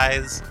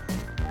disguise,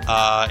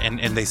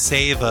 and they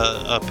save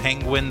a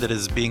penguin that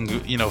is being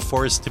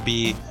forced to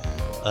be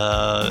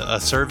a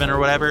servant or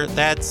whatever.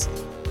 That's,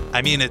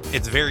 I mean,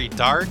 it's very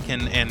dark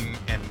and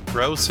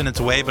gross in its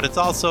way, but it's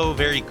also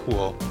very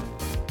cool.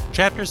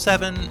 Chapter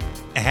 7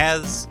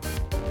 has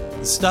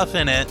stuff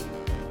in it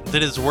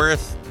that is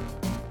worth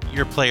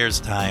your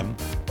player's time,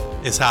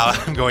 is how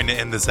I'm going to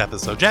end this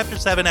episode. Chapter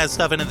 7 has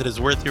stuff in it that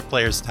is worth your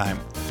player's time.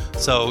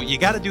 So you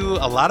got to do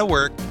a lot of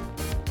work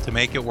to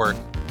make it work.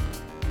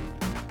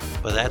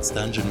 But that's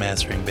dungeon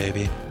mastering,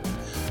 baby.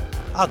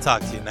 I'll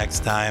talk to you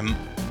next time.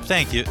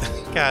 Thank you.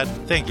 God,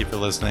 thank you for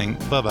listening.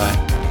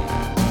 Bye-bye.